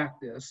the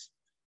practice.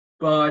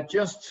 But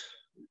just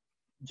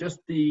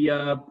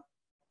the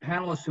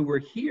panelists who were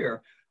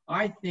here,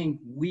 I think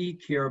we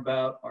care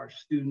about our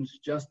students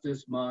just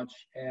as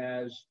much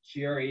as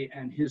Jerry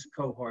and his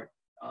cohort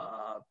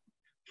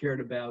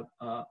cared about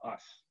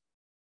us.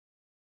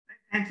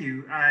 Thank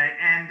you.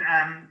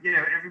 You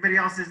know, everybody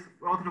else is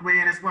welcome to weigh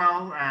in as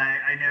well.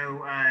 I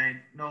know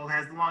Noel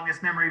has the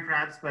longest memory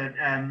perhaps, but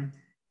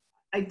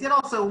I did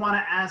also want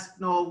to ask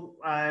Noel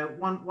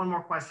one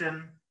more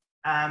question.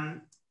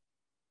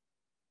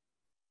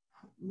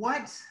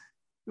 what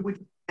would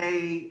you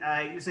say,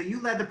 so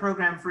you led the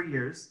program for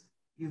years.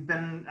 You've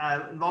been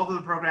involved with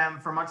the program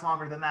for much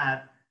longer than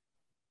that.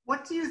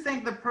 What do you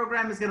think the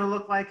program is going to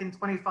look like in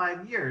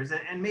 25 years?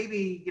 And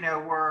maybe, you know,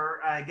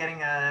 we're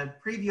getting a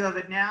preview of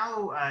it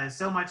now.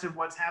 So much of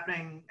what's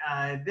happening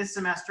this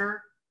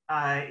semester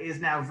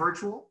is now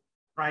virtual,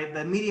 right?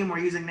 The medium we're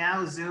using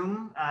now,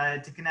 Zoom,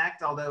 to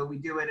connect, although we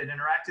do it in an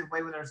interactive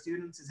way with our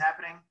students, is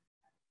happening.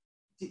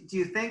 Do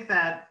you think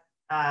that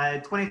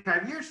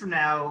 25 years from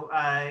now,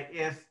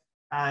 if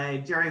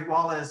Jerry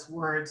Wallace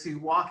were to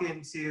walk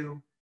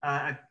into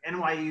a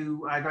NYU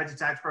graduate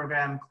tax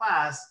program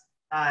class,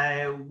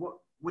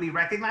 would he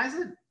recognize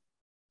it?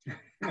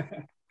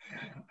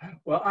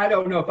 Well, I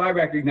don't know if I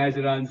recognize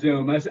it on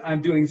Zoom.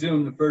 I'm doing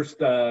Zoom the first,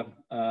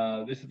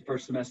 this is the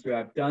first semester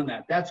I've done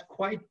that. That's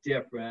quite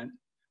different.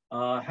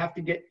 Have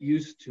to get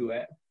used to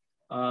it.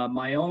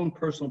 My own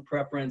personal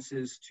preference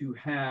is to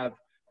have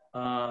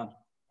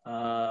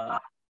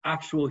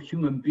actual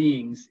human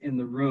beings in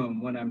the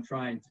room when I'm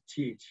trying to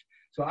teach.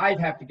 So I'd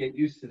have to get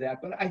used to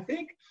that. But I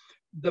think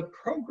the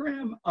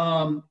program,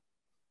 I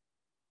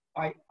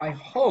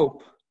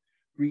hope,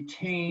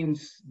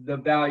 retains the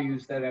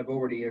values that I've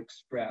already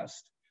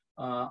expressed.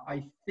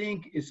 I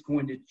think it's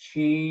going to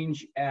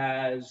change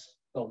as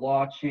the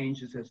law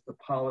changes, as the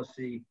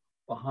policy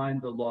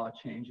behind the law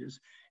changes.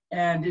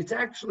 And it's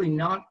actually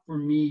not for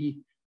me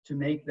to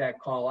make that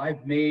call.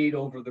 I've made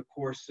over the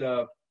course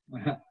of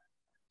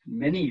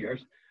many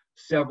years,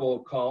 several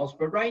calls,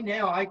 but right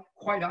now,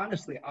 quite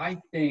honestly, I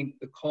think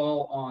the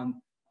call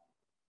on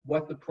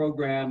what the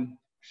program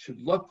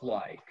should look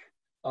like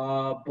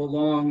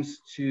belongs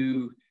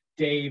to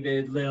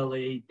David,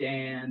 Lily,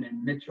 Dan,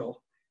 and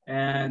Mitchell.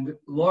 And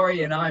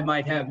Laurie and I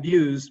might have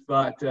views,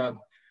 but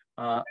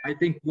I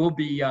think we'll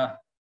be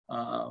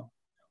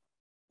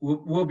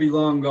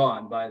long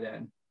gone by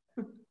then.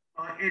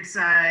 Well, it's,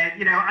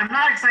 you know, I'm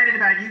not excited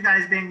about you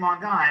guys being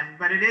long gone,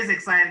 but it is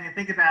exciting to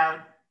think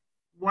about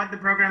what the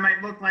program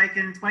might look like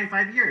in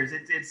 25 years.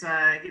 It's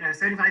you know,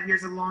 75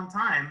 years is a long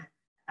time.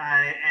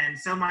 And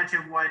so much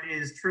of what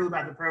is true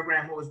about the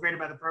program, what was great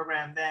about the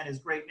program then, is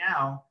great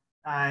now.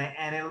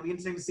 And it'll be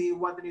interesting to see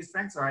what the new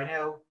strengths are. I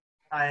know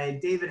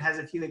David has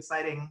a few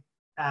exciting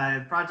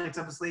projects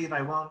up his sleeve.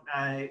 I won't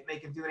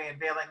make him do any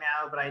unveiling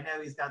now, but I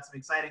know he's got some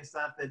exciting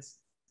stuff that's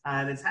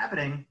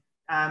happening.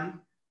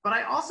 But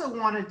I also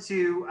wanted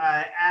to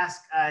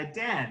ask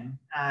Dan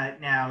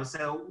now.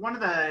 So one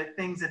of the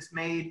things that's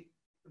made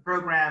the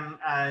program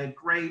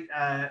great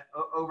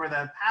over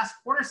the past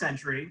quarter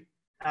century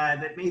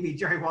that maybe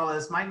Jerry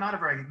Wallace might not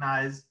have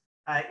recognized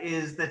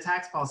is the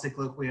tax policy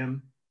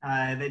colloquium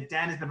that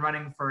Dan has been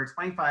running for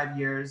 25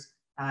 years,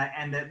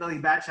 and that Lily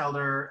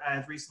Batchelder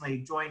has recently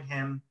joined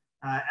him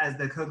as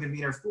the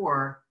co-convener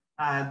for.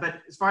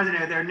 But as far as I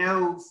know, there are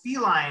no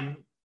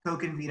feline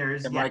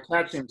co-conveners. Yeah, my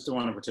cat seems to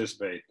want to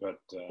participate, but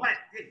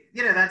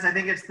you know, I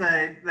think it's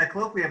the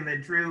colloquium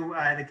that drew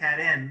the cat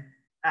in.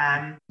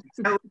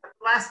 So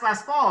last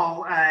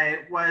fall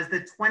was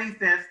the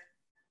 25th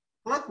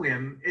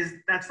colloquium.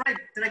 That's right?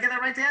 Did I get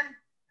that right, Dan?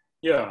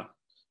 Yeah.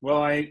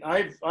 Well,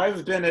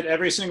 I've been at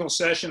every single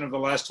session of the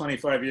last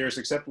 25 years,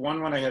 except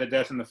one when I had a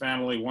death in the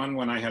family, one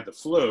when I had the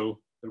flu,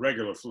 the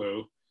regular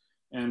flu,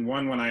 and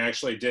one when I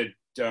actually had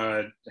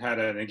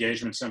an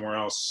engagement somewhere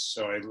else,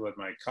 so I let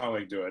my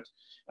colleague do it.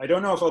 I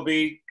don't know if I'll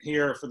be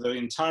here for the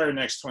entire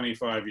next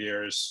 25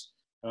 years,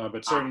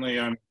 but certainly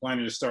I'm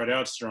planning to start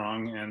out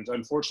strong. And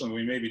unfortunately,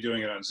 we may be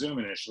doing it on Zoom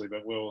initially,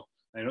 but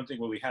I don't think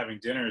we'll be having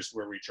dinners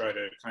where we try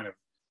to kind of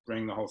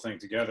bring the whole thing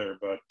together.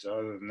 But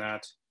other than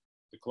that,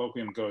 the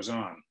colloquium goes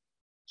on.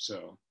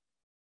 So,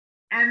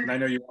 and I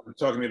know you were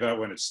talking to me about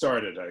when it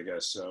started, I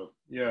guess. So,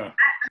 yeah. I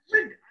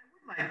would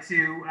like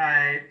to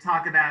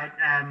talk about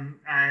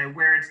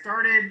where it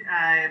started,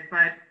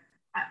 but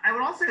I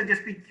would also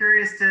just be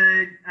curious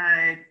to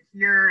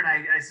hear, and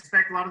I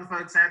suspect a lot of the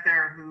folks out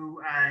there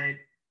who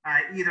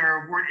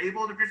either weren't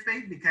able to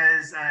participate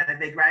because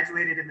they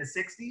graduated in the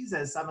 60s,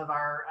 as some of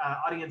our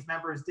audience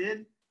members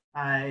did.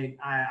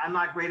 I'm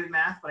not great at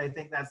math, but I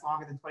think that's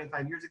longer than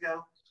 25 years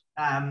ago.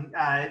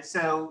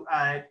 So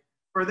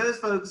for those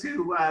folks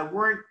who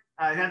weren't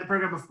who had the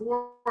program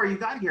before you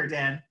got here,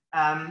 Dan,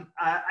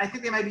 I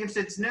think they might be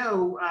interested to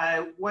know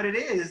what it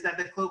is that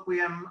the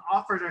colloquium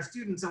offers our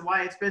students and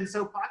why it's been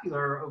so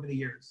popular over the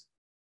years.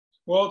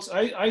 Well,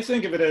 I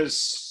think of it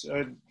as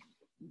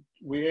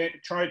we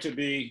try to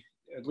be,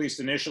 at least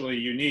initially,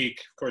 unique.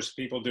 Of course,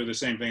 people do the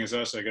same thing as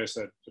us, I guess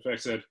that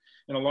affects it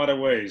in a lot of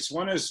ways.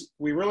 One is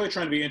we really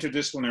try to be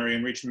interdisciplinary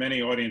and reach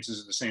many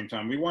audiences at the same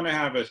time. We want to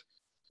have a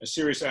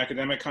serious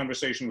academic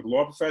conversation with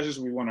law professors.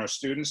 We want our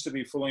students to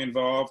be fully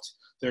involved.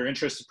 They're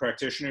interested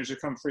practitioners who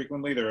come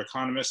frequently. They're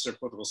economists or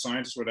political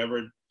scientists,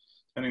 whatever,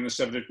 depending on the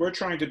subject. We're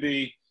trying to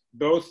be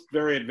both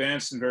very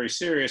advanced and very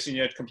serious and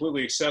yet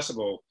completely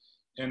accessible.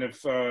 And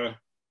if a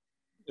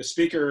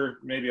speaker,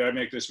 maybe I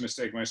make this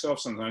mistake myself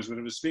sometimes, but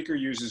if a speaker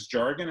uses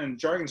jargon, and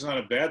jargon's not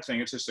a bad thing,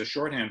 it's just a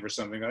shorthand for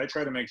something, I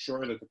try to make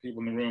sure that the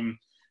people in the room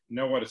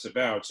know what it's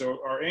about. So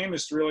our aim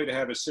is really to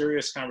have a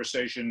serious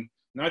conversation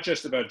not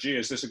just about, gee,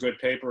 is this a good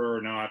paper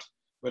or not,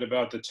 but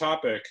about the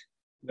topic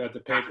that the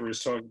paper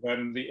is talking about.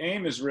 And the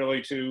aim is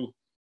really to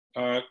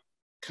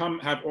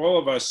have all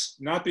of us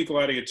not be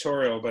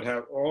gladiatorial, but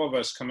have all of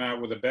us come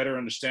out with a better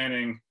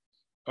understanding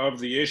of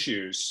the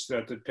issues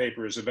that the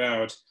paper is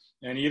about.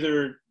 And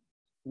either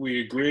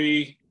we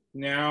agree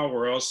now,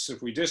 or else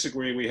if we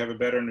disagree, we have a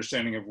better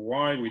understanding of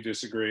why we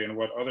disagree and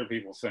what other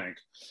people think.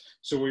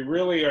 So we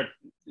really are,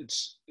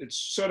 it's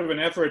sort of an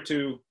effort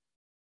to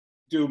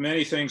do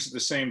many things at the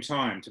same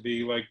time, to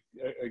be like,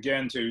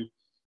 again, to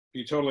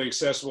be totally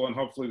accessible, and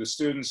hopefully the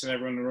students and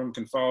everyone in the room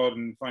can follow it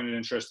and find it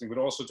interesting, but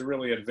also to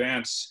really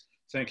advance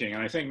thinking.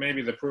 And I think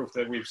maybe the proof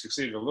that we've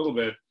succeeded a little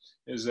bit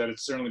is that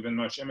it's certainly been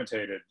much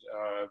imitated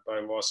by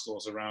law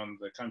schools around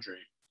the country.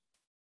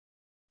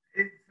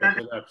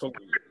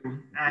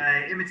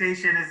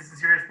 Imitation is a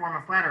sincerest form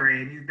of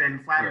flattery, and you've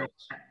been flattered,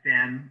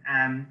 Dan.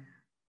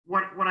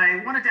 What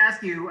I wanted to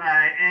ask you,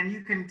 and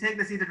you can take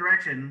this either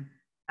direction,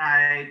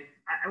 I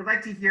would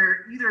like to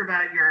hear either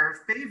about your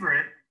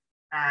favorite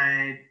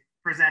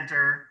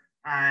presenter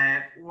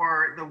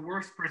or the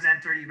worst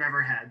presenter you've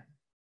ever had.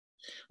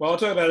 Well, I'll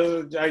talk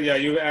about yeah.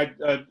 You had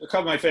a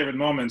couple of my favorite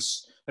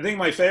moments. I think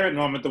my favorite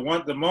moment,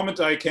 the moment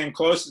I came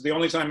close, the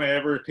only time I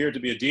ever appeared to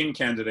be a dean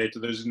candidate, to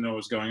those who didn't know what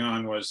was going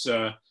on, was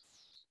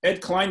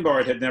Ed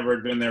Kleinbart had never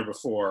been there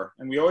before,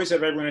 and we always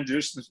have everyone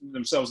introduce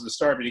themselves at the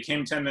start, but he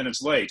came 10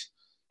 minutes late.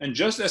 And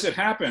just as it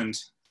happened,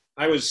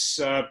 I was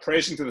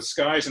praising to the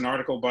skies an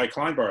article by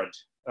Kleinbart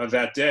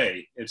that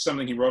day. It's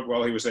something he wrote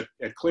while he was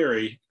at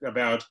Cleary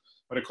about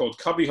what are called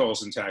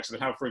cubbyholes in tax,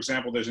 about how, for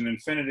example, there's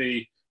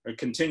a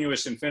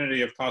continuous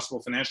infinity of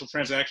possible financial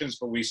transactions,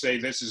 but we say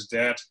this is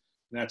debt,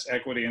 and that's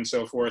equity, and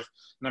so forth.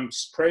 And I'm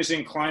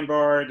praising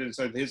Kleinbart, and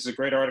so this is a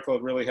great article,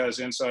 it really has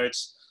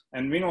insights.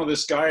 And meanwhile,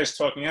 this guy is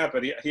talking out,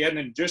 but he hadn't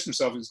introduced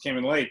himself, he came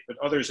in late, but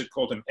others had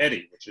called him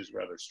Eddie, which is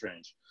rather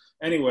strange.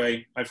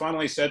 Anyway, I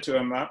finally said to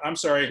him, I'm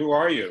sorry, who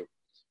are you?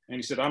 And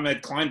he said, I'm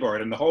Ed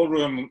Kleinbart. And the whole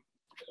room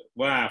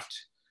laughed.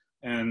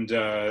 And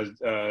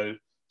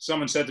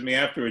someone said to me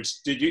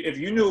afterwards, if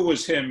you knew it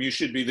was him, you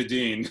should be the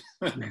dean.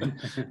 And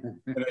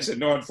I said,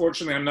 no,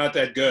 unfortunately, I'm not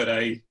that good.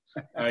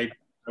 I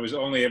was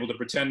only able to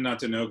pretend not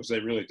to know because I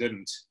really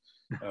didn't.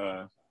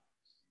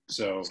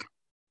 So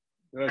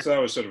that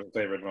was sort of a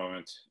favorite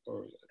moment.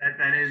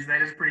 That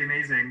is pretty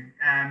amazing.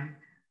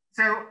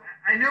 So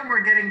I know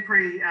we're getting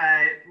pretty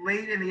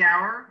late in the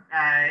hour,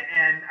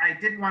 and I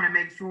did want to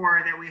make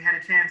sure that we had a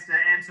chance to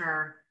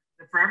answer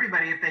for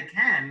everybody, if they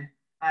can,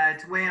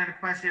 to weigh in on a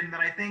question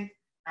that I think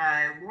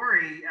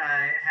Laurie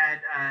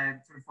had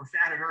sort of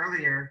foreshadowed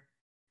earlier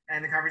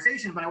in the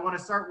conversation, but I want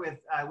to start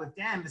with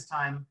Dan this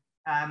time.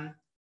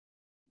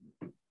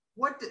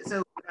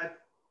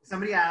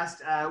 Somebody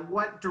asked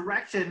what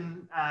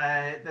direction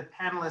the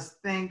panelists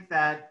think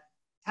that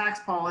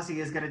tax policy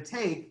is going to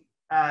take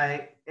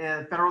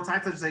federal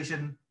tax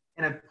legislation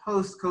in a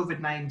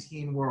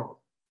post-COVID-19 world.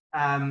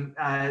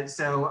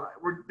 So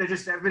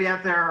everybody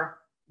out there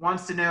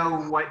wants to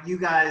know what you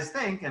guys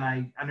think, and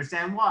I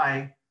understand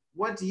why.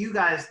 What do you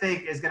guys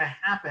think is going to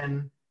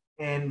happen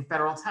in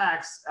federal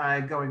tax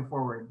going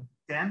forward?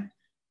 Dan?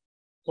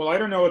 Well, I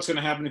don't know what's going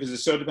to happen because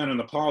it's so dependent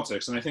on the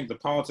politics. And I think the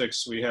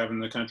politics we have in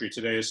the country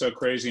today is so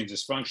crazy and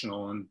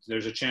dysfunctional, and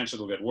there's a chance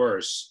it'll get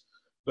worse.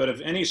 But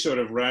if any sort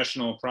of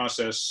rational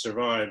process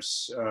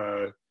survives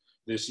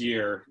this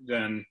year,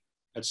 then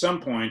at some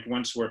point,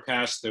 once we're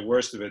past the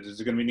worst of it,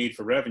 there's going to be need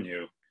for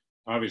revenue,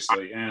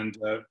 obviously. And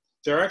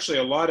there are actually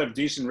a lot of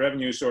decent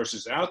revenue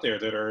sources out there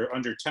that are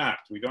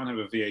under-tapped. We don't have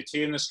a VAT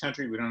in this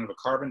country. We don't have a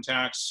carbon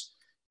tax.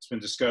 It's been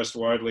discussed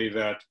widely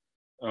that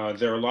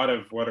there are a lot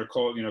of what are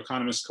called,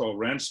 economists call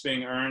rents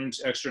being earned,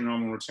 extra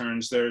normal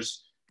returns.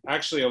 There's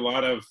actually a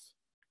lot of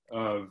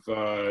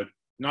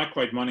not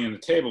quite money on the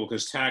table,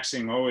 because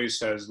taxing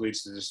always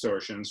leads to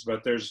distortions,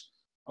 but there's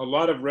a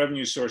lot of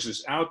revenue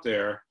sources out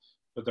there.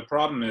 But the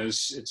problem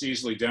is it's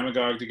easily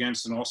demagogued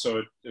against, and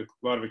also a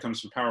lot of it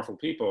comes from powerful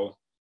people.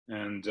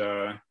 And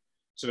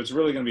so it's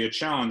really going to be a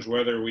challenge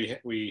whether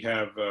we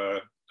have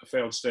a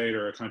failed state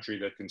or a country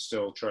that can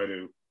still try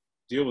to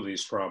deal with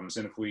these problems.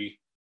 And if we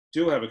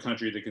do have a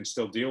country that can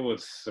still deal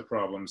with the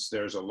problems,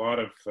 there's a lot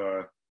of,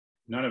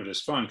 none of it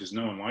is fun because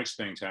no one likes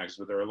paying taxes,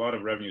 but there are a lot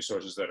of revenue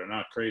sources that are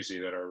not crazy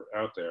that are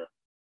out there.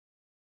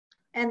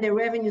 And the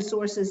revenue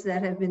sources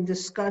that have been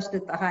discussed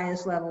at the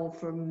highest level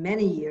for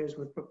many years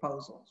with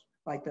proposals,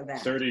 like the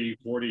VAT. 30,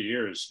 40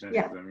 years, many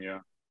of them, yeah.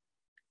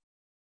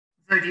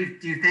 So do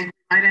you think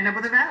we might end up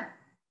with a VAT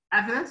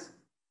after this?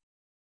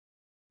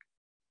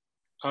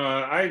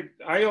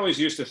 I always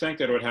used to think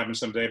that it would happen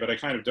someday, but I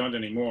kind of don't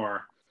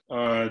anymore.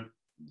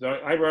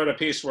 I wrote a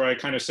piece where I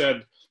kind of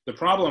said, the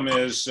problem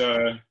is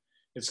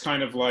it's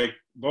kind of like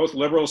both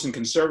liberals and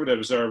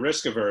conservatives are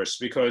risk averse,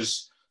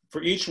 because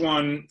for each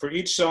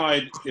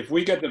side, if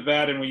we get the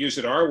VAT and we use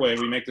it our way,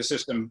 we make the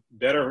system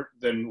better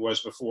than it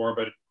was before,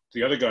 but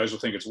the other guys will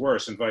think it's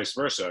worse, and vice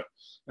versa.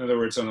 In other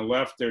words, on the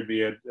left, there'd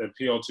be an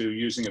appeal to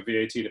using a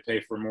VAT to pay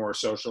for more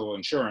social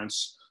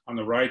insurance. On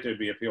the right, there'd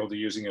be appeal to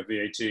using a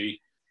VAT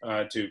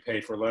to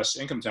pay for less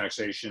income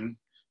taxation.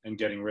 and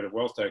getting rid of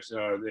wealth tax,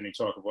 any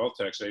talk of wealth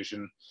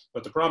taxation.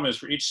 But the problem is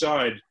for each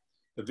side,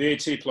 the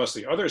VAT plus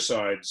the other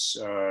side's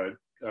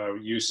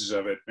uses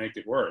of it make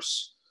it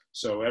worse.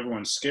 So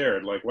everyone's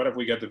scared. Like, what if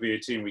we get the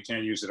VAT and we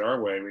can't use it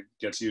our way? We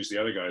get to use the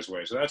other guy's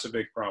way. So that's a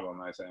big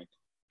problem, I think.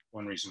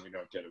 One reason we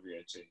don't get a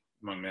VAT,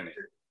 among many.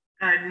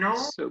 No,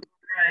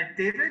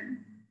 David?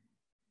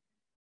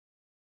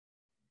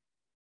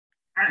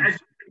 Do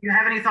you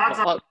have any thoughts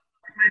on what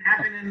might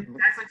happen in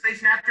tax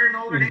legislation after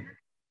Noel or David?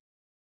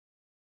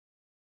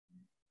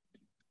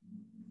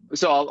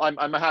 So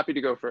I'm happy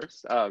to go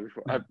first.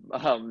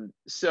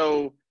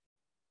 So,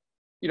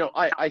 you know,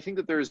 I think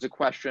that there's a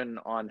question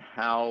on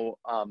how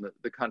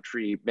the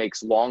country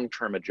makes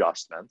long-term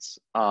adjustments,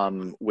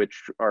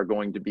 which are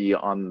going to be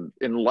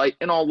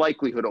in all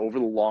likelihood over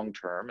the long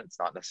term. It's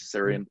not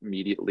necessarily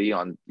immediately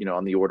on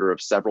the order of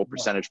several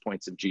percentage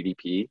points of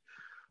GDP.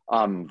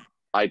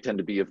 I tend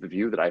to be of the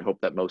view that I hope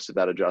that most of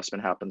that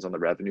adjustment happens on the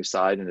revenue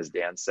side, and as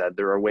Dan said,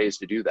 there are ways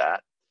to do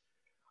that.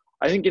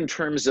 I think in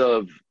terms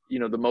of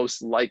the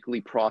most likely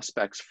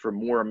prospects for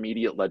more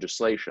immediate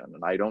legislation,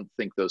 and I don't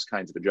think those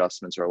kinds of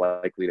adjustments are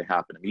likely to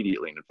happen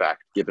immediately. And in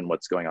fact, given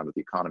what's going on with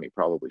the economy,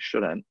 probably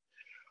shouldn't.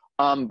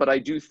 But I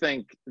do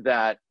think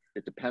that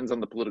it depends on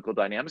the political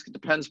dynamics. It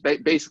depends,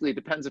 basically it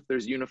depends if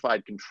there's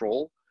unified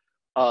control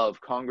of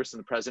Congress and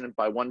the president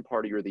by one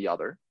party or the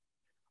other.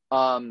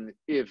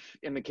 If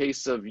in the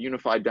case of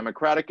unified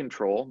Democratic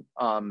control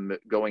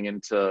going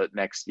into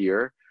next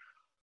year,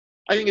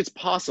 I think it's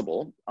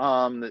possible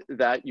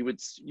that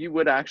you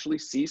would actually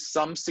see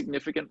some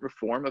significant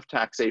reform of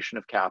taxation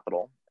of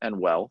capital and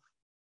wealth.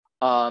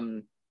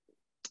 Obviously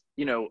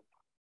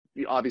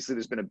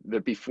there's been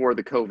before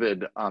the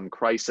COVID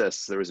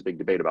crisis, there was a big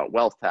debate about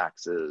wealth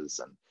taxes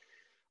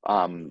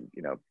and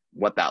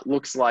what that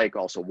looks like.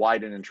 Also,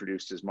 Wyden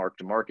introduced his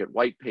mark-to-market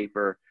white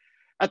paper.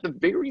 At the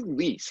very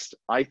least,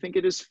 I think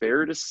it is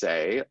fair to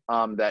say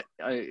that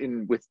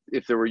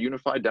if there were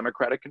unified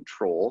Democratic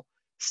control,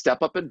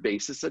 step up and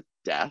basis at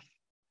death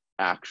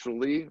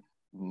actually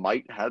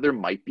there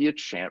might be a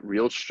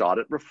real shot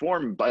at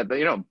reform. By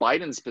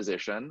Biden's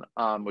position,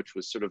 which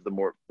was sort of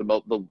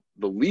the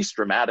least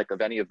dramatic of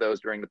any of those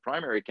during the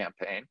primary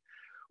campaign,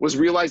 was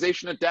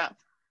realization at death,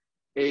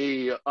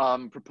 a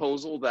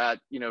proposal that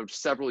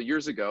several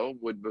years ago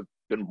would have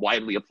been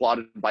widely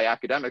applauded by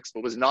academics,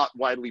 but was not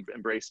widely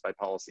embraced by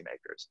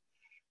policymakers.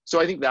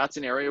 So I think that's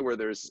an area where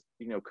there's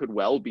could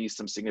well be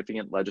some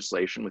significant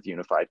legislation with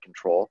unified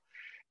control.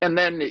 And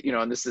then,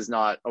 and this is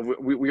not,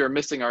 we are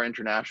missing our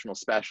international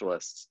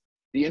specialists.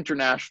 The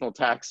international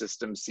tax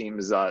system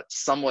seems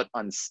somewhat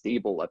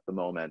unstable at the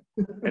moment.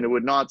 And it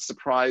would not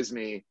surprise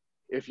me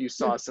if you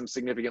saw some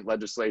significant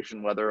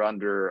legislation, whether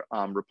under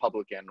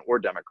Republican or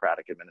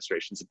Democratic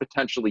administrations,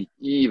 potentially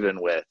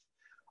even with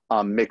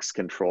mixed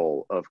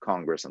control of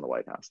Congress and the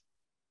White House.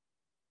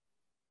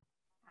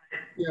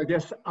 Yeah, I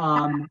guess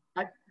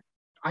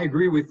I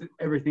agree with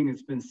everything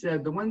that's been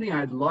said. The one thing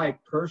I'd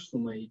like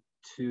personally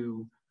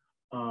to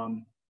a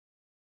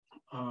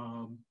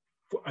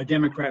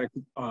Democratic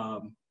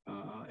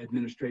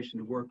administration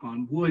to work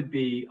on would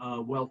be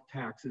wealth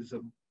taxes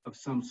of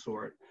some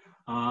sort.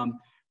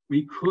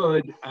 We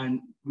could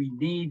and we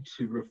need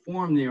to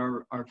reform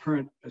our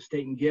current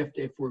estate and gift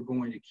if we're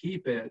going to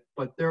keep it,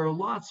 but there are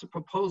lots of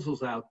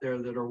proposals out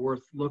there that are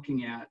worth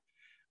looking at,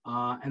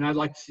 and I'd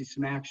like to see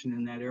some action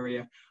in that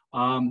area.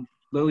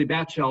 Lily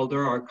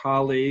Batchelder, our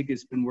colleague,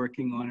 has been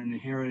working on an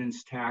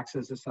inheritance tax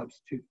as a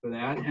substitute for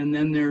that, and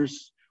then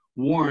there's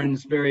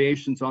Warren's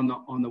variations on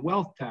the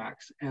wealth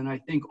tax, and I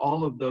think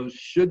all of those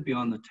should be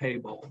on the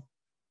table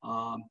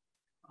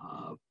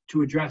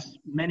to address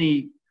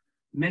many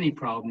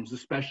problems,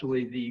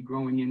 especially the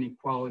growing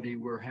inequality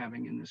we're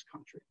having in this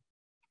country.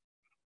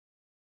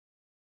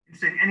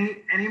 Interesting.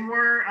 Any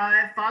more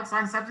thoughts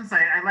on substance?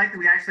 I like that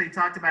we actually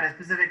talked about a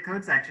specific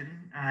code section,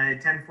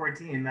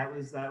 1014. That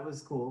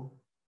was cool.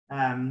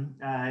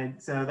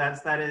 So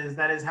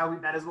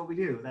that is what we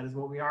do. That is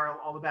what we are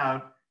all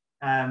about.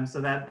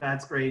 So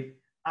that's great.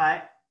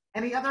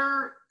 Any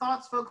other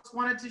thoughts folks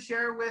wanted to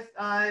share with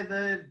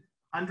the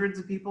hundreds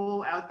of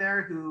people out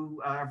there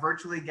who are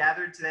virtually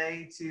gathered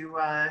today to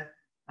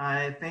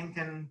think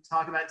and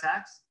talk about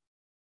tax?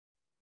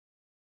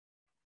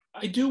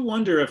 I do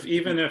wonder if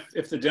even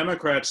if the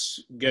Democrats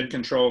get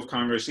control of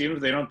Congress, even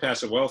if they don't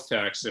pass a wealth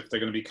tax, if they're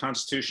going to be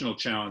constitutional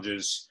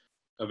challenges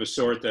of a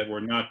sort that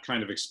were not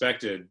kind of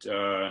expected,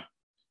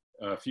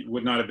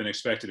 would not have been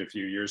expected a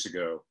few years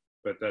ago.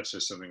 But that's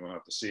just something we'll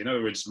have to see. In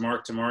other words,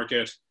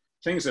 mark-to-market,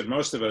 things that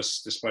most of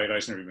us, despite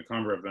Eisner v.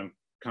 Macomber, have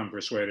come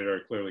persuaded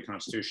are clearly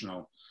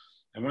constitutional.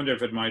 I wonder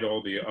if it might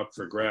all be up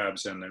for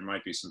grabs, and there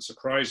might be some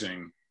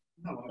surprising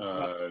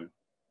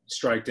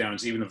strike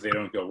downs, even if they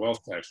don't go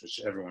wealth tax,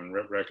 which everyone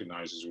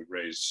recognizes would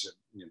raise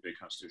a big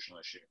constitutional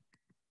issue.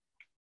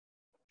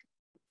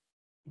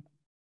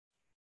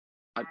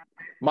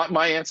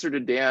 My answer to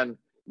Dan,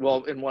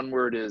 well, in one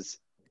word, is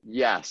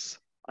yes.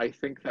 I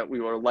think that we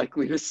are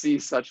likely to see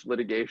such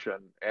litigation.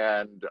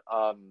 And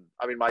I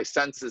mean, my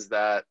sense is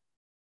that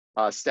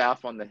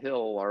staff on the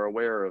Hill are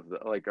aware of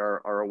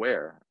are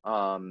aware.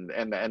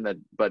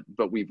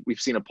 But we've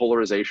seen a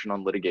polarization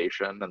on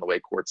litigation and the way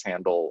courts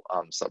handle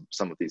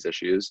some of these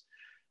issues.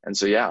 And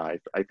so, yeah,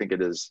 I think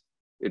it's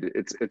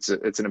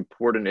an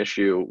important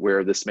issue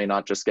where this may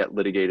not just get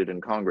litigated in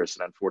Congress,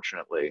 and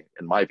unfortunately,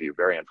 in my view,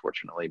 very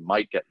unfortunately,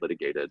 might get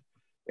litigated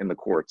in the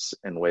courts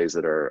in ways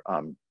that are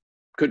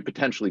could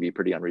potentially be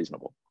pretty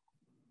unreasonable.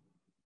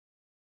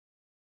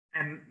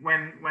 And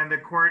when the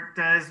court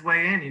does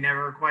weigh in, you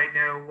never quite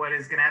know what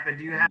is going to happen.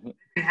 Do you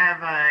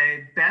have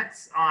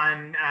bets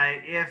on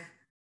if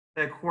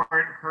the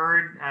court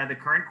heard the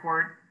current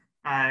court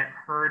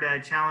heard a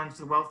challenge to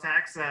the wealth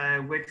tax,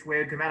 which way it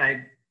would come out?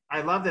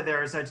 I love that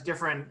there are such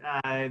different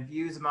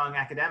views among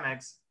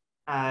academics.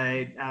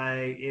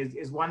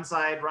 Is one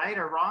side right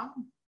or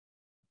wrong?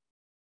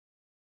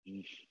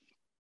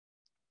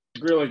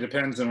 It really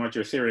depends on what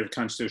your theory of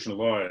constitutional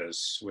law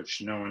is,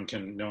 which no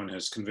one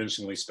has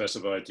convincingly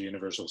specified to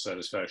universal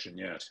satisfaction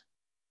yet.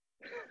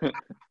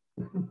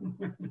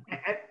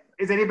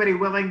 Is anybody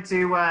willing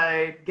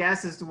to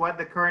guess as to what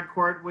the current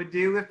court would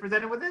do if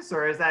presented with this,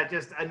 or is that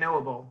just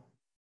unknowable?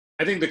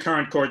 I think the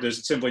current court,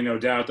 there's simply no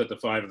doubt that the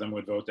 5 of them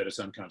would vote that it's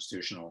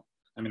unconstitutional.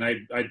 I mean,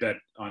 I'd bet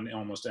on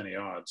almost any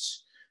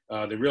odds.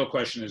 The real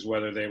question is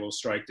whether they will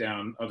strike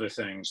down other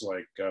things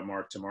like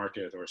mark to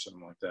market or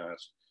something like that.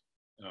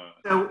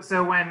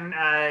 So when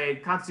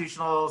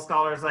constitutional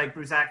scholars like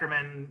Bruce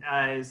Ackerman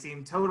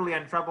seem totally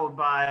untroubled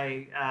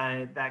by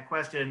that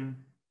question,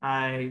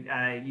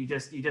 you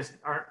just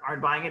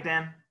aren't buying it,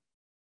 Dan?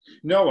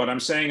 No, what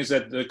I'm saying is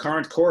that the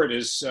current court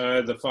is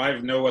the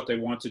 5 know what they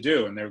want to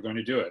do, and they're going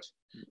to do it.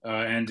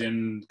 And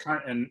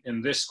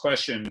in this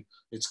question,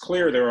 it's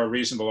clear there are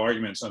reasonable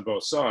arguments on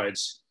both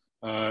sides,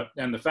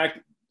 and the fact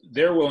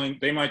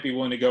they might be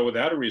willing to go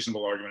without a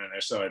reasonable argument on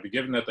their side, but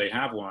given that they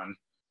have one,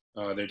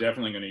 they're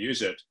definitely going to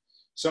use it.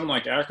 Someone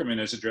like Ackerman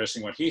is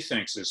addressing what he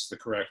thinks is the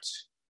correct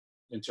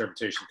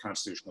interpretation of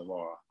constitutional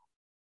law.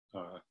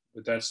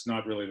 But that's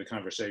not really the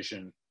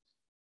conversation.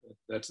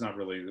 That's not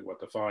really what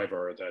the 5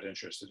 are that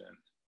interested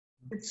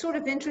in. It's sort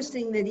of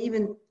interesting that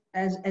even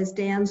as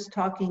Dan's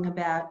talking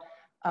about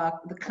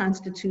the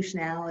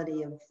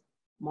constitutionality of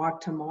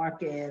mark to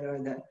market, or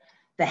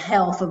the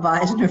health of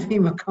Eisner v.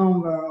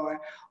 Macomber,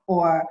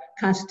 or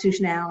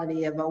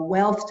constitutionality of a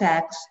wealth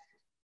tax,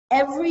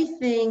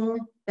 everything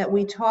that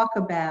we talk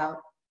about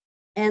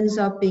ends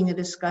up being a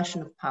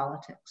discussion of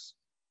politics.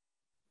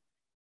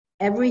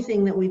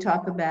 Everything that we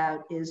talk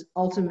about is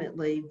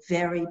ultimately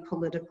very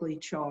politically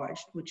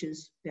charged, which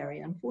is very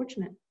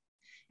unfortunate.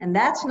 And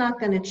that's not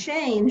going to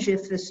change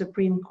if the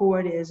Supreme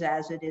Court is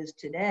as it is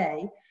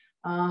today.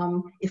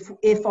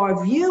 If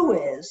our view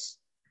is,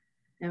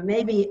 and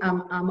maybe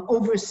I'm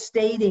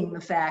overstating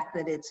the fact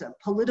that it's a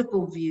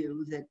political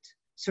view that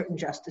certain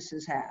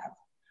justices have.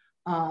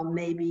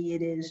 Maybe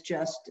it is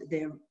just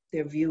their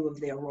view of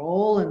their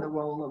role and the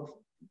role of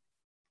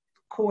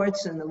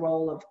courts and the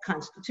role of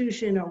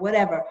Constitution or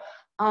whatever.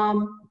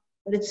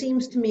 But it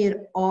seems to me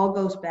it all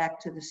goes back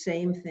to the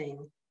same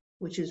thing,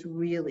 which is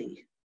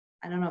really,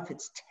 I don't know if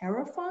it's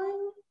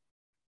terrifying,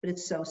 but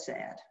it's so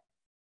sad.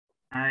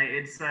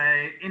 It's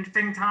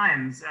interesting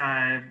times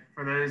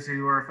for those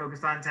who are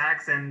focused on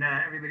tax and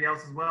everybody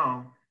else as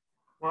well.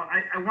 Well,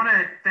 I want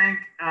to thank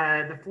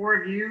the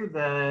 4 of you,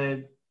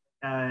 the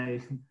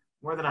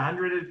more than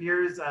 100 it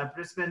appears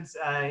participants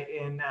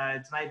in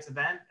tonight's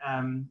event.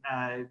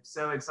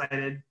 So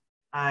excited.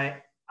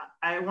 I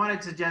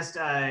wanted to just,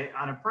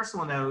 on a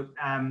personal note,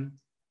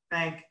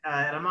 thank,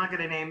 and I'm not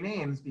going to name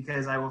names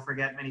because I will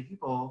forget many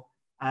people,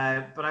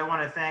 but I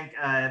want to thank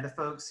the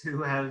folks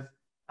who have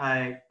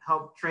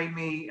helped train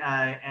me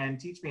and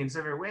teach me in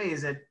several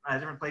ways at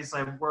different places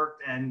I've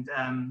worked and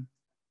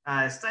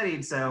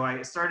studied. So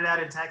I started out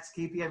in tax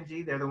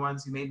KPMG. They're the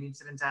ones who made me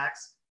sit in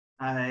tax.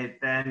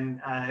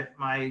 Then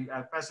my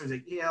professors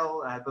at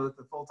Yale, both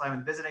the full-time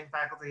and visiting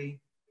faculty,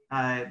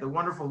 the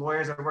wonderful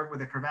lawyers I worked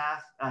with at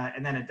Cravath,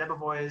 and then at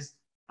Debevoise,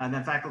 and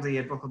then faculty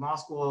at Brooklyn Law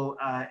School,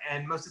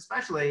 and most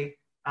especially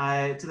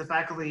to the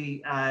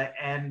faculty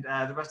and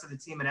the rest of the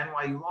team at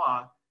NYU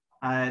Law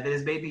that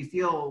has made me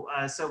feel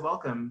so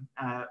welcome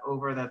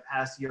over the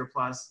past year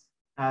plus,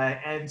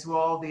 and to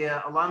all the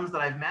alums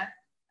that I've met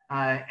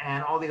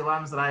and all the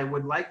alums that I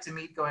would like to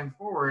meet going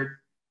forward.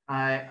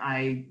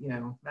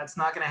 That's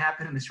not going to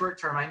happen in the short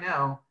term, I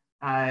know,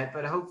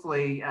 but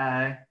hopefully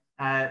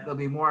there'll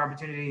be more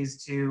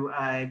opportunities to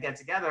get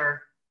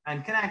together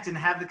and connect and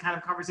have the kind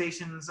of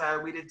conversations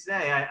we did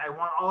today. I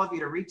want all of you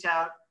to reach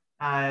out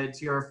to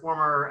your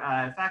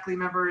former faculty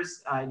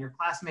members and your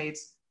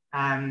classmates.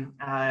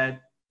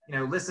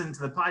 Listen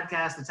to the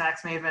podcast, The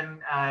Tax Maven,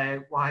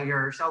 while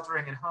you're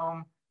sheltering at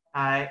home,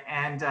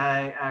 and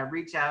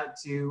reach out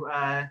to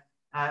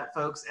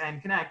folks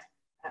and connect.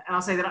 And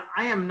I'll say that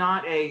I am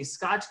not a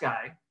Scotch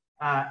guy.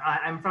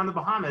 I'm from the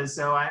Bahamas,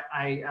 so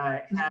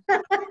I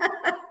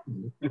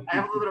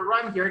have a little bit of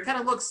rum here. It kind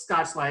of looks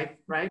Scotch-like,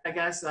 right? I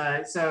guess.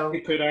 So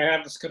could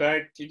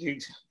you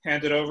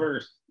hand it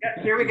over?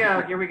 Yeah, here we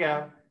go. Here we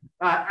go.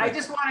 I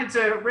just wanted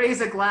to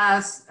raise a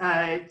glass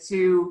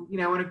to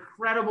an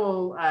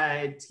incredible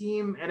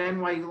team at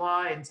NYU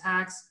Law in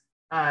tax,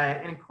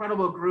 an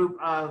incredible group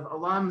of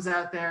alums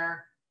out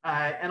there,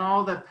 and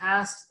all the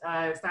past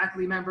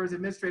faculty members,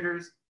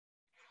 administrators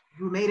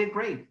who made it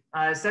great.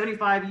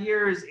 75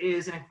 years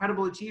is an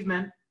incredible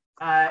achievement,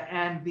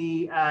 and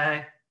the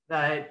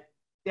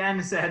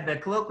Dan said the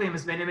colloquium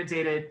has been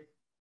imitated.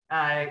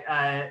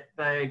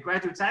 The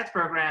graduate tax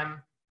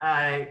program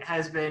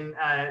has been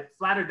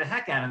flattered the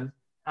heck out of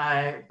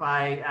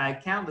by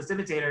countless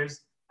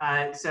imitators.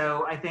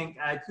 So I think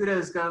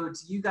kudos go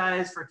to you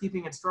guys for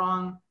keeping it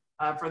strong,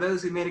 for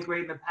those who made it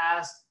great in the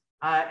past,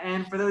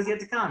 and for those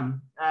yet to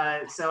come.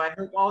 So I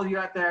hope all of you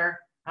out there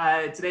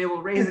today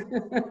will raise it,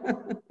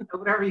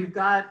 whatever you've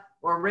got,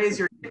 or raise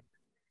your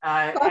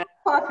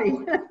coffee.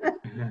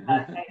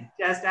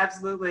 Just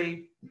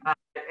absolutely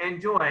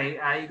enjoy.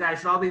 You guys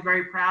should all be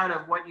very proud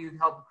of what you've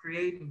helped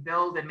create and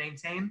build and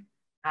maintain.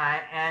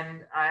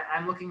 And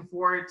I'm looking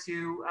forward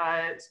to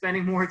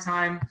spending more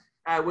time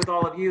with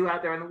all of you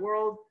out there in the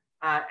world.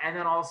 And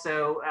then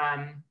also,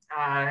 and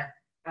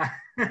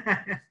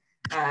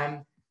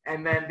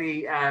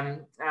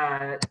then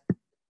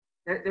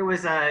there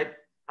was a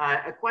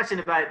question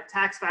about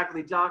tax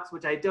faculty jocks,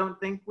 which I don't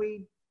think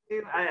we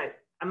do.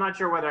 I'm not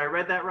sure whether I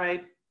read that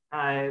right,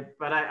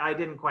 but I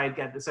didn't quite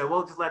get this. So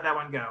we'll just let that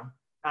one go.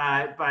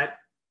 But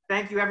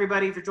thank you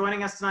everybody for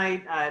joining us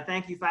tonight.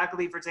 Thank you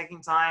faculty for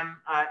taking time.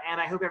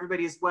 And I hope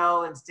everybody is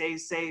well and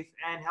stays safe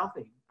and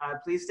healthy.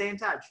 Please stay in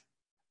touch.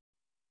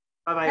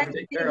 Bye-bye.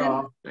 Take care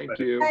all. Thank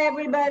you. Bye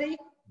everybody.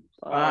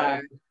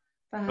 Bye.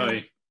 Bye.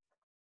 Bye.